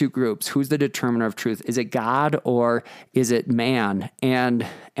 There's these two groups. Who's the determiner of truth? Is it God or is it man? And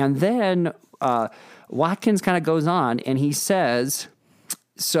then Watkins kind of goes on and he says,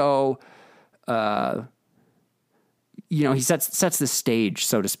 so, he sets the stage,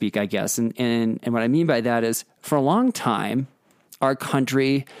 so to speak, I guess. And what I mean by that is, for a long time, our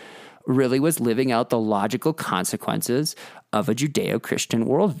country really was living out the logical consequences of a Judeo-Christian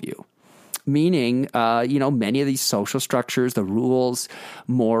worldview. Meaning, many of these social structures, the rules,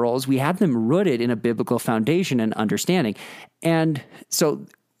 morals, we have them rooted in a biblical foundation and understanding. And so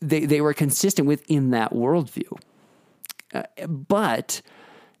they were consistent within that worldview. But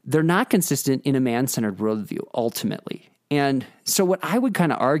they're not consistent in a man-centered worldview, ultimately. And so what I would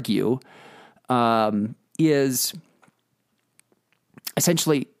kind of argue is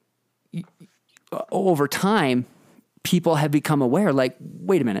essentially, over time, people have become aware, like,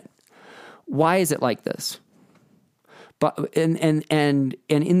 wait a minute, why is it like this? But and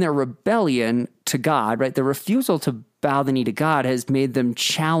in their rebellion to God, right, the refusal to bow the knee to God has made them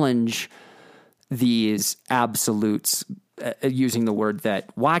challenge these absolutes, using the word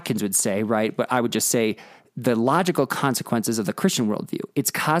that Watkins would say, right? But I would just say the logical consequences of the Christian worldview. It's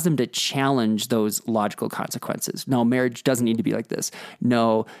caused them to challenge those logical consequences. No, marriage doesn't need to be like this.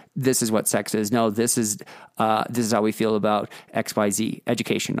 No, this is what sex is. No, this is how we feel about X, Y, Z,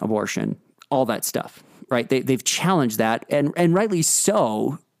 education, abortion, all that stuff, right? They've challenged that, and rightly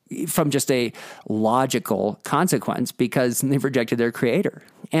so, from just a logical consequence, because they've rejected their creator.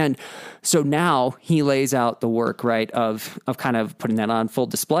 And so now he lays out the work, right, of kind of putting that on full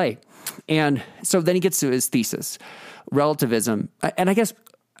display. And so then he gets to his thesis, relativism. And I guess,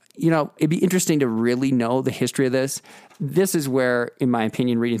 it'd be interesting to really know the history of this. This is where, in my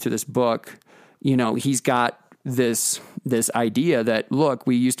opinion, reading through this book, he's got this idea that, look,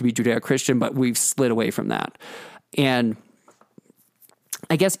 we used to be Judeo-Christian, but we've slid away from that. And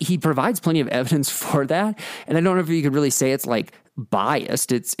I guess he provides plenty of evidence for that. And I don't know if you could really say it's like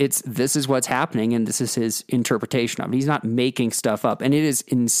biased. It's this is what's happening, and this is his interpretation of it. He's not making stuff up. And it is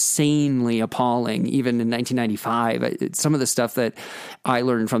insanely appalling, even in 1995. Some of the stuff that I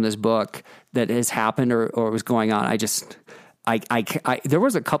learned from this book that has happened or was going on, there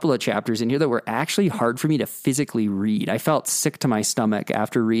was a couple of chapters in here that were actually hard for me to physically read. I felt sick to my stomach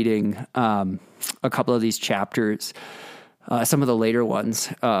after reading a couple of these chapters. Some of the later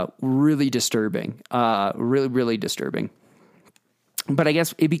ones, really disturbing, really, really disturbing. But I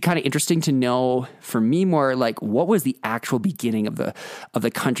guess it'd be kind of interesting to know, for me, more like, what was the actual beginning of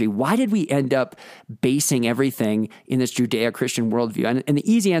the country? Why did we end up basing everything in this Judeo-Christian worldview? And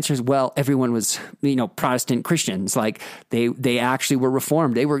the easy answer is, well, everyone was, Protestant Christians. Like they actually were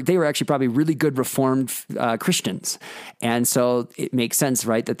Reformed. They were actually probably really good Reformed Christians. And so it makes sense,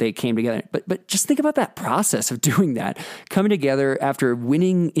 right, that they came together. But just think about that process of doing that, coming together after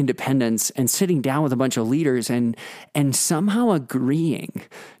winning independence and sitting down with a bunch of leaders and somehow agreeing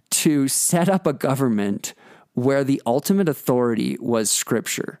to set up a government where the ultimate authority was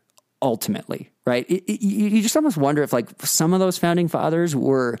Scripture, ultimately, right? You just almost wonder if, like, some of those founding fathers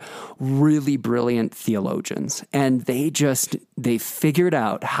were really brilliant theologians, and they figured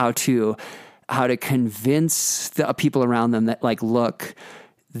out how to convince the people around them that, like, look,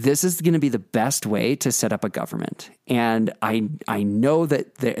 this is going to be the best way to set up a government. And I know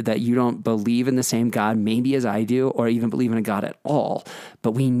that you don't believe in the same God maybe as I do, or even believe in a God at all,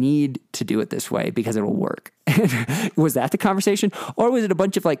 but we need to do it this way because it will work. Was that the conversation? Or was it a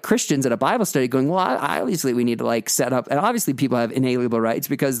bunch of like Christians at a Bible study going, well, obviously we need to like set up, and obviously people have inalienable rights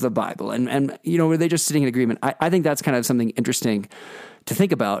because of the Bible. And were they just sitting in agreement? I think that's kind of something interesting to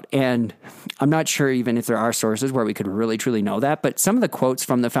think about. And I'm not sure even if there are sources where we could really truly know that, but some of the quotes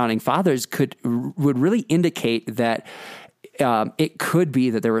from the founding fathers would really indicate that it could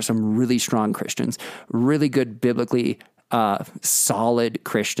be that there were some really strong Christians, really good biblically solid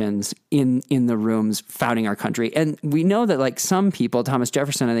Christians in the rooms founding our country. And we know that like some people, Thomas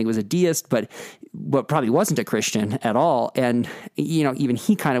Jefferson, I think, was a deist, but probably wasn't a Christian at all. And, even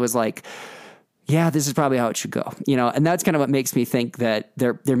he kind of was like, yeah, this is probably how it should go, and that's kind of what makes me think that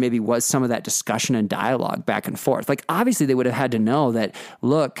there maybe was some of that discussion and dialogue back and forth. Like, obviously they would have had to know that,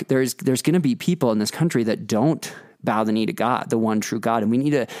 look, there's going to be people in this country that don't bow the knee to God, the one true God. And we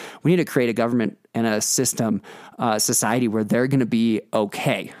need to create a government and a system, society where they're going to be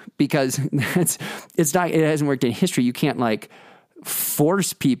okay, because it hasn't worked in history. You can't like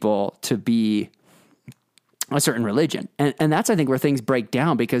force people to be a certain religion. And that's, I think, where things break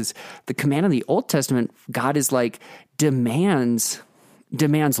down, because the command in the Old Testament, God is like demands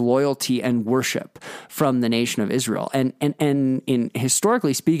demands loyalty and worship from the nation of Israel. And in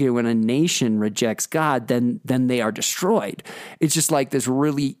historically speaking, when a nation rejects God, then they are destroyed. It's just like this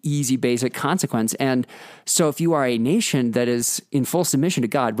really easy, basic consequence. And so if you are a nation that is in full submission to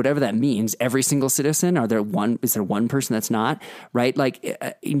God, whatever that means, every single citizen, is there one person that's not, right? Like,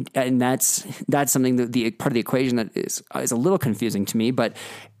 and that's something that the part of the equation that is a little confusing to me, but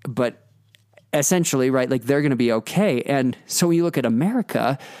essentially, right, like they're going to be okay. And so when you look at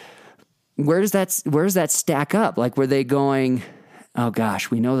America, where does that stack up? Like, were they going, oh gosh,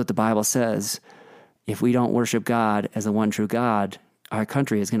 we know that the Bible says if we don't worship God as the one true God, our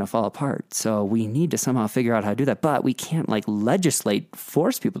country is going to fall apart. So we need to somehow figure out how to do that. But we can't like legislate,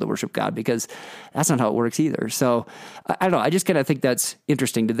 force people to worship God, because that's not how it works either. So I don't know. I just kind of think that's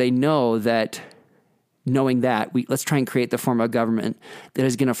interesting. Do they know that? Knowing that, let's try and create the form of government that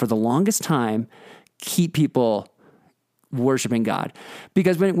is going to, for the longest time, keep people worshiping God.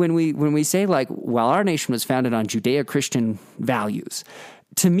 Because when we say, like, well, our nation was founded on Judeo-Christian values,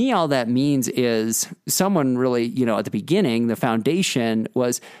 to me, all that means is someone really, at the beginning, the foundation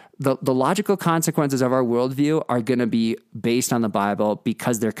was the logical consequences of our worldview are going to be based on the Bible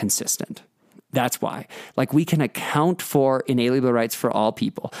because they're consistent. That's why. Like, we can account for inalienable rights for all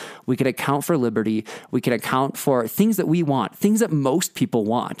people. We can account for liberty. We can account for things that we want, things that most people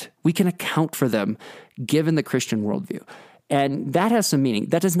want. We can account for them given the Christian worldview. And that has some meaning.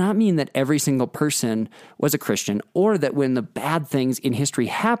 That does not mean that every single person was a Christian, or that when the bad things in history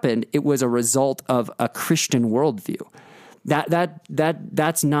happened, it was a result of a Christian worldview.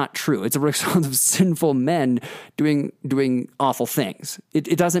 That's not true. It's a result of sinful men doing awful things.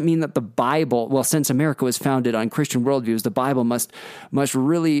 It doesn't mean that the Bible, well, since America was founded on Christian worldviews, the Bible must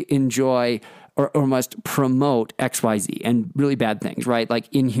really enjoy or must promote XYZ and really bad things, right?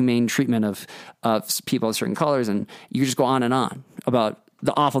 Like inhumane treatment of people of certain colors, and you just go on and on about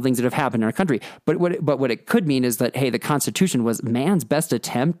the awful things that have happened in our country. But what it could mean is that, hey, the Constitution was man's best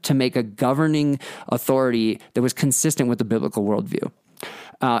attempt to make a governing authority that was consistent with the biblical worldview.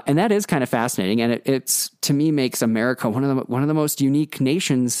 And that is kind of fascinating. And it's to me, makes America one of the most unique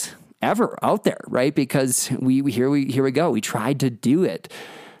nations ever out there, right? Because here we go. We tried to do it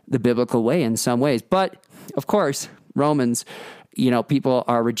the biblical way in some ways. But of course, Romans, people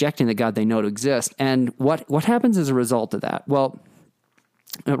are rejecting the God they know to exist. And what happens as a result of that? Well,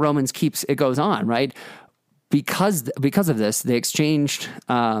 Romans it goes on, right? Because of this, they exchanged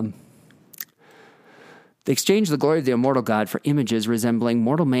the glory of the immortal God for images resembling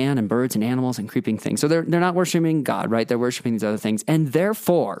mortal man and birds and animals and creeping things. So they're not worshiping God, right? They're worshiping these other things. And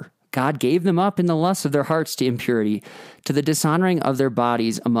therefore, God gave them up in the lust of their hearts to impurity, to the dishonoring of their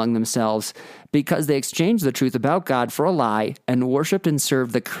bodies among themselves, because they exchanged the truth about God for a lie and worshiped and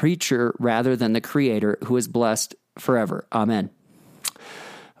served the creature rather than the Creator, who is blessed forever. Amen.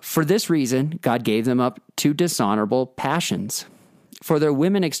 For this reason, God gave them up to dishonorable passions. For their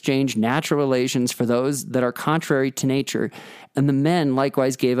women exchanged natural relations for those that are contrary to nature, and the men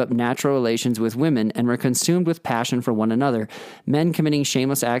likewise gave up natural relations with women and were consumed with passion for one another, men committing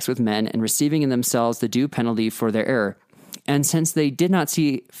shameless acts with men and receiving in themselves the due penalty for their error. And since they did not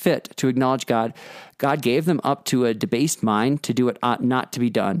see fit to acknowledge God, God gave them up to a debased mind to do what ought not to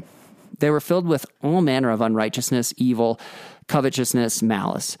be done. They were filled with all manner of unrighteousness, evil, covetousness,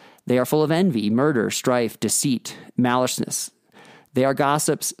 malice. They are full of envy, murder, strife, deceit, maliciousness. They are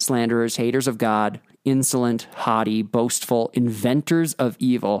gossips, slanderers, haters of God, insolent, haughty, boastful, inventors of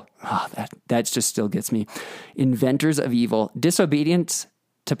evil. Oh, that just still gets me. Inventors of evil, disobedient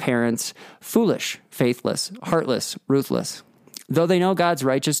to parents, foolish, faithless, heartless, ruthless. Though they know God's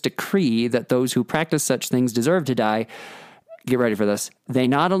righteous decree that those who practice such things deserve to die, get ready for this, they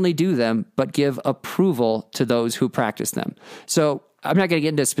not only do them, but give approval to those who practice them. So I'm not going to get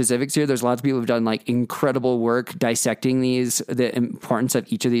into specifics here. There's lots of people who've done like incredible work dissecting the importance of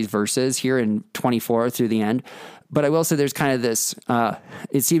each of these verses here in 24 through the end. But I will say there's kind of this,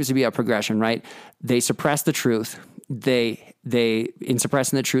 it seems to be a progression, right? They suppress the truth. They, in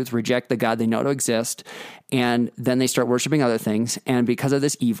suppressing the truth, reject the God they know to exist. And then they start worshiping other things. And because of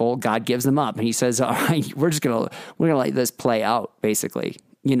this evil, God gives them up. And he says, all right, we're going to let this play out, basically,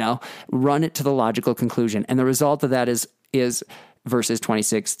 run it to the logical conclusion. And the result of that is verses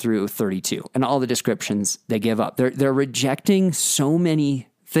 26 through 32 and all the descriptions they give up. They're rejecting so many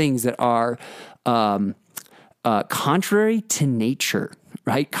things that are contrary to nature,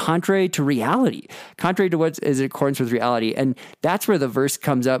 right? Contrary to reality, contrary to what is in accordance with reality. And that's where the verse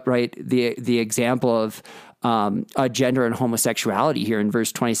comes up, right? The example of gender and homosexuality here in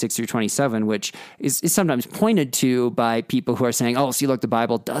verse 26 through 27, which is sometimes pointed to by people who are saying, oh, see, look, the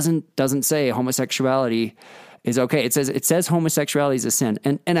Bible doesn't say homosexuality is okay. It says homosexuality is a sin.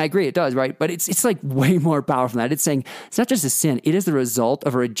 And I agree it does, right? But it's like way more powerful than that. It's saying it's not just a sin. It is the result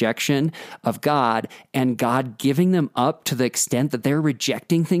of a rejection of God and God giving them up to the extent that they're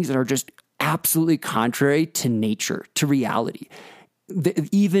rejecting things that are just absolutely contrary to nature, to reality.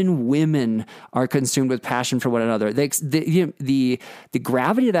 Even women are consumed with passion for one another. The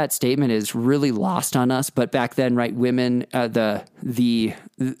gravity of that statement is really lost on us. But back then, right, women, the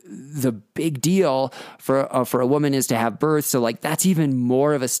big deal for a woman is to have birth. So like that's even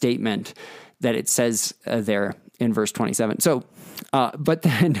more of a statement that it says there in verse 27. So, but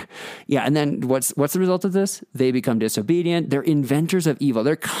then, yeah, and then what's the result of this? They become disobedient. They're inventors of evil.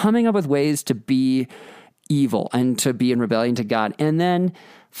 They're coming up with ways to be evil and to be in rebellion to God. And then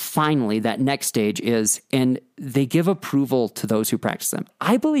finally, that next stage is, and they give approval to those who practice them.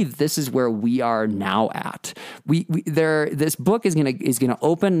 I believe this is where we are now at. This book is gonna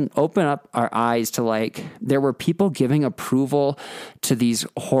open up our eyes to like, there were people giving approval to these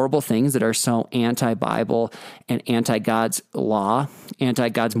horrible things that are so anti-Bible and anti-God's law,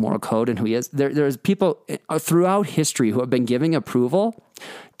 anti-God's moral code and who he is. There's people throughout history who have been giving approval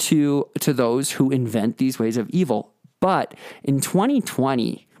to those who invent these ways of evil. But in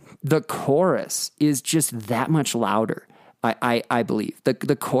 2020, the chorus is just that much louder. I believe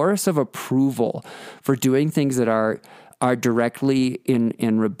the chorus of approval for doing things that are directly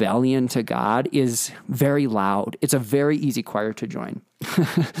in rebellion to God is very loud. It's a very easy choir to join.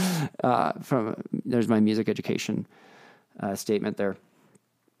 There's my music education statement there.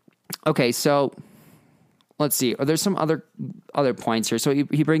 Okay, so let's see. There's some other points here. So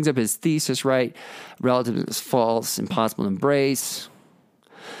he brings up his thesis, right? Relativism is false, impossible to embrace.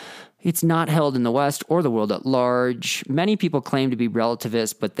 It's not held in the West or the world at large. Many people claim to be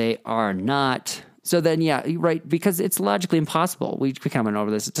relativists, but they are not. So then, yeah, right, because it's logically impossible. We kind of went over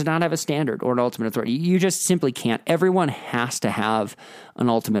this. To not have a standard or an ultimate authority. You just simply can't. Everyone has to have an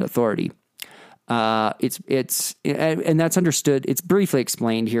ultimate authority. And that's understood. It's briefly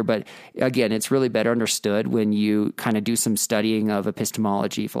explained here, but again, it's really better understood when you kind of do some studying of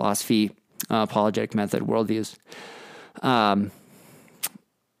epistemology, philosophy, apologetic method, worldviews.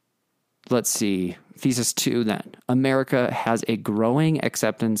 Let's see. Thesis 2 then. America has a growing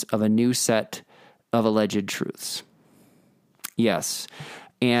acceptance of a new set of alleged truths. Yes.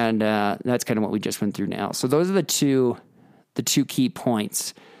 And that's kind of what we just went through now. So those are the two key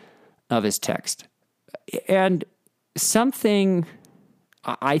points of his text. And something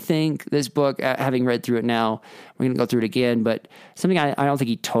I think this book, having read through it now, we're going to go through it again, but something I don't think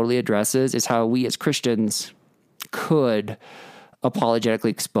he totally addresses is how we as Christians could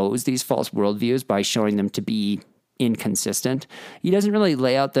apologetically expose these false worldviews by showing them to be inconsistent. He doesn't really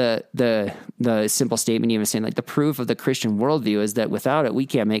lay out the simple statement, even saying like the proof of the Christian worldview is that without it, we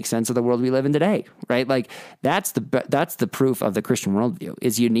can't make sense of the world we live in today, right? Like that's the proof of the Christian worldview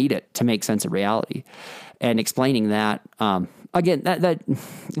is you need it to make sense of reality. And explaining that, again,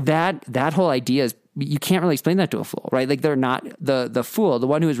 that whole idea is, you can't really explain that to a fool, right? Like they're not the fool, the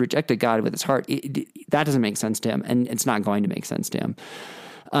one who has rejected God with his heart. That doesn't make sense to him, and it's not going to make sense to him.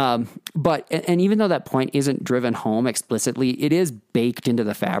 But even though that point isn't driven home explicitly, it is baked into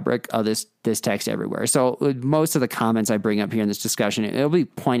the fabric of this text everywhere. So most of the comments I bring up here in this discussion, it'll be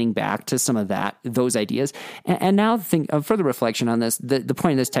pointing back to some of those ideas. And now think of further reflection on this. The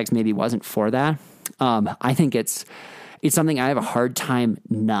point of this text maybe wasn't for that. I think it's something I have a hard time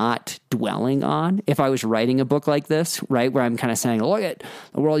not dwelling on. If I was writing a book like this, right, where I'm kind of saying, look at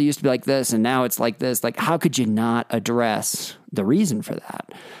the world used to be like this and now it's like this, like how could you not address the reason for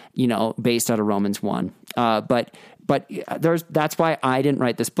that, based out of Romans 1. But that's why I didn't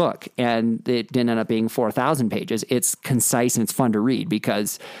write this book, and it didn't end up being 4,000 pages. It's concise and it's fun to read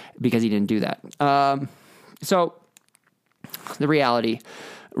because he didn't do that. So the reality,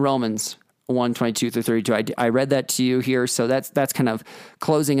 Romans 1:22-32. I read that to you here, so that's kind of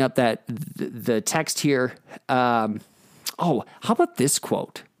closing up the text here. How about this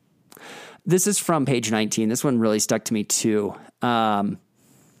quote? This is from page 19. This one really stuck to me too.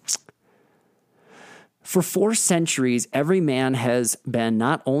 For 4 centuries, every man has been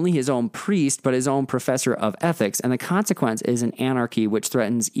not only his own priest, but his own professor of ethics, and the consequence is an anarchy which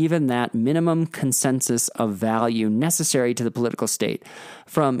threatens even that minimum consensus of value necessary to the political state.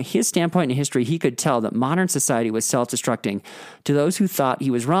 From his standpoint in history, he could tell that modern society was self-destructing. To those who thought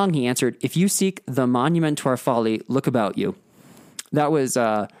he was wrong, he answered, "If you seek the monument to our folly, look about you." That was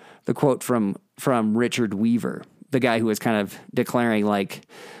the quote from Richard Weaver, the guy who was kind of declaring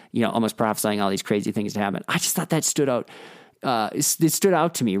almost prophesying all these crazy things to happen. I just thought that stood out it stood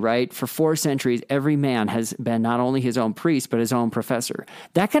out to me, right? For 4 centuries, every man has been not only his own priest, but his own professor.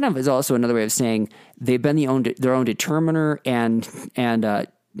 That kind of is also another way of saying they've been their own determiner and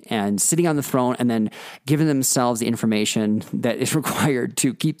sitting on the throne and then giving themselves the information that is required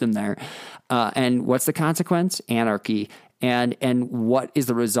to keep them there. And what's the consequence? Anarchy. And what is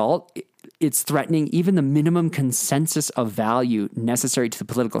the result? It's threatening even the minimum consensus of value necessary to the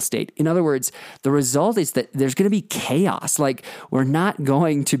political state. In other words, the result is that there's going to be chaos. Like, we're not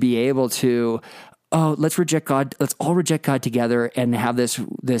going to be able to, let's reject God. Let's all reject God together and have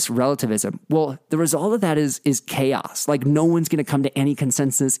this relativism. Well, the result of that is chaos. Like, no one's going to come to any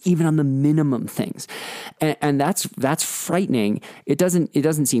consensus, even on the minimum things, and that's frightening. It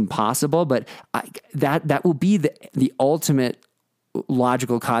doesn't seem possible, but that will be the ultimate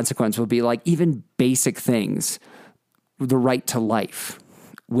logical consequence. Will be like even basic things, the right to life,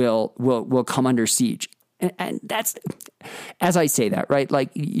 will come under siege. And that's, as I say that, right? Like,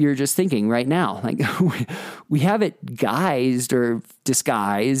 you're just thinking right now, like we have it guised or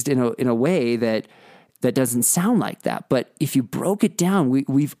disguised in a way that doesn't sound like that. But if you broke it down,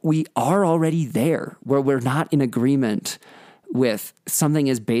 we are already there, where we're not in agreement with something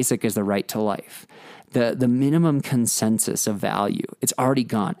as basic as the right to life. The minimum consensus of value, it's already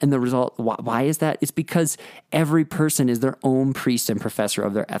gone. And the result, why is that? It's because every person is their own priest and professor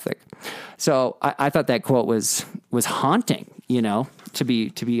of their ethic. So I thought that quote was haunting, to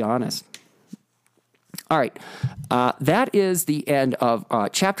be honest. All right. That is the end of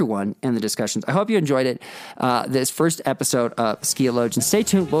chapter 1 and the discussions. I hope you enjoyed it. This first episode of Skieologians. Stay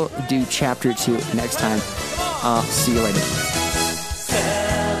tuned. We'll do chapter 2 next time. See you later.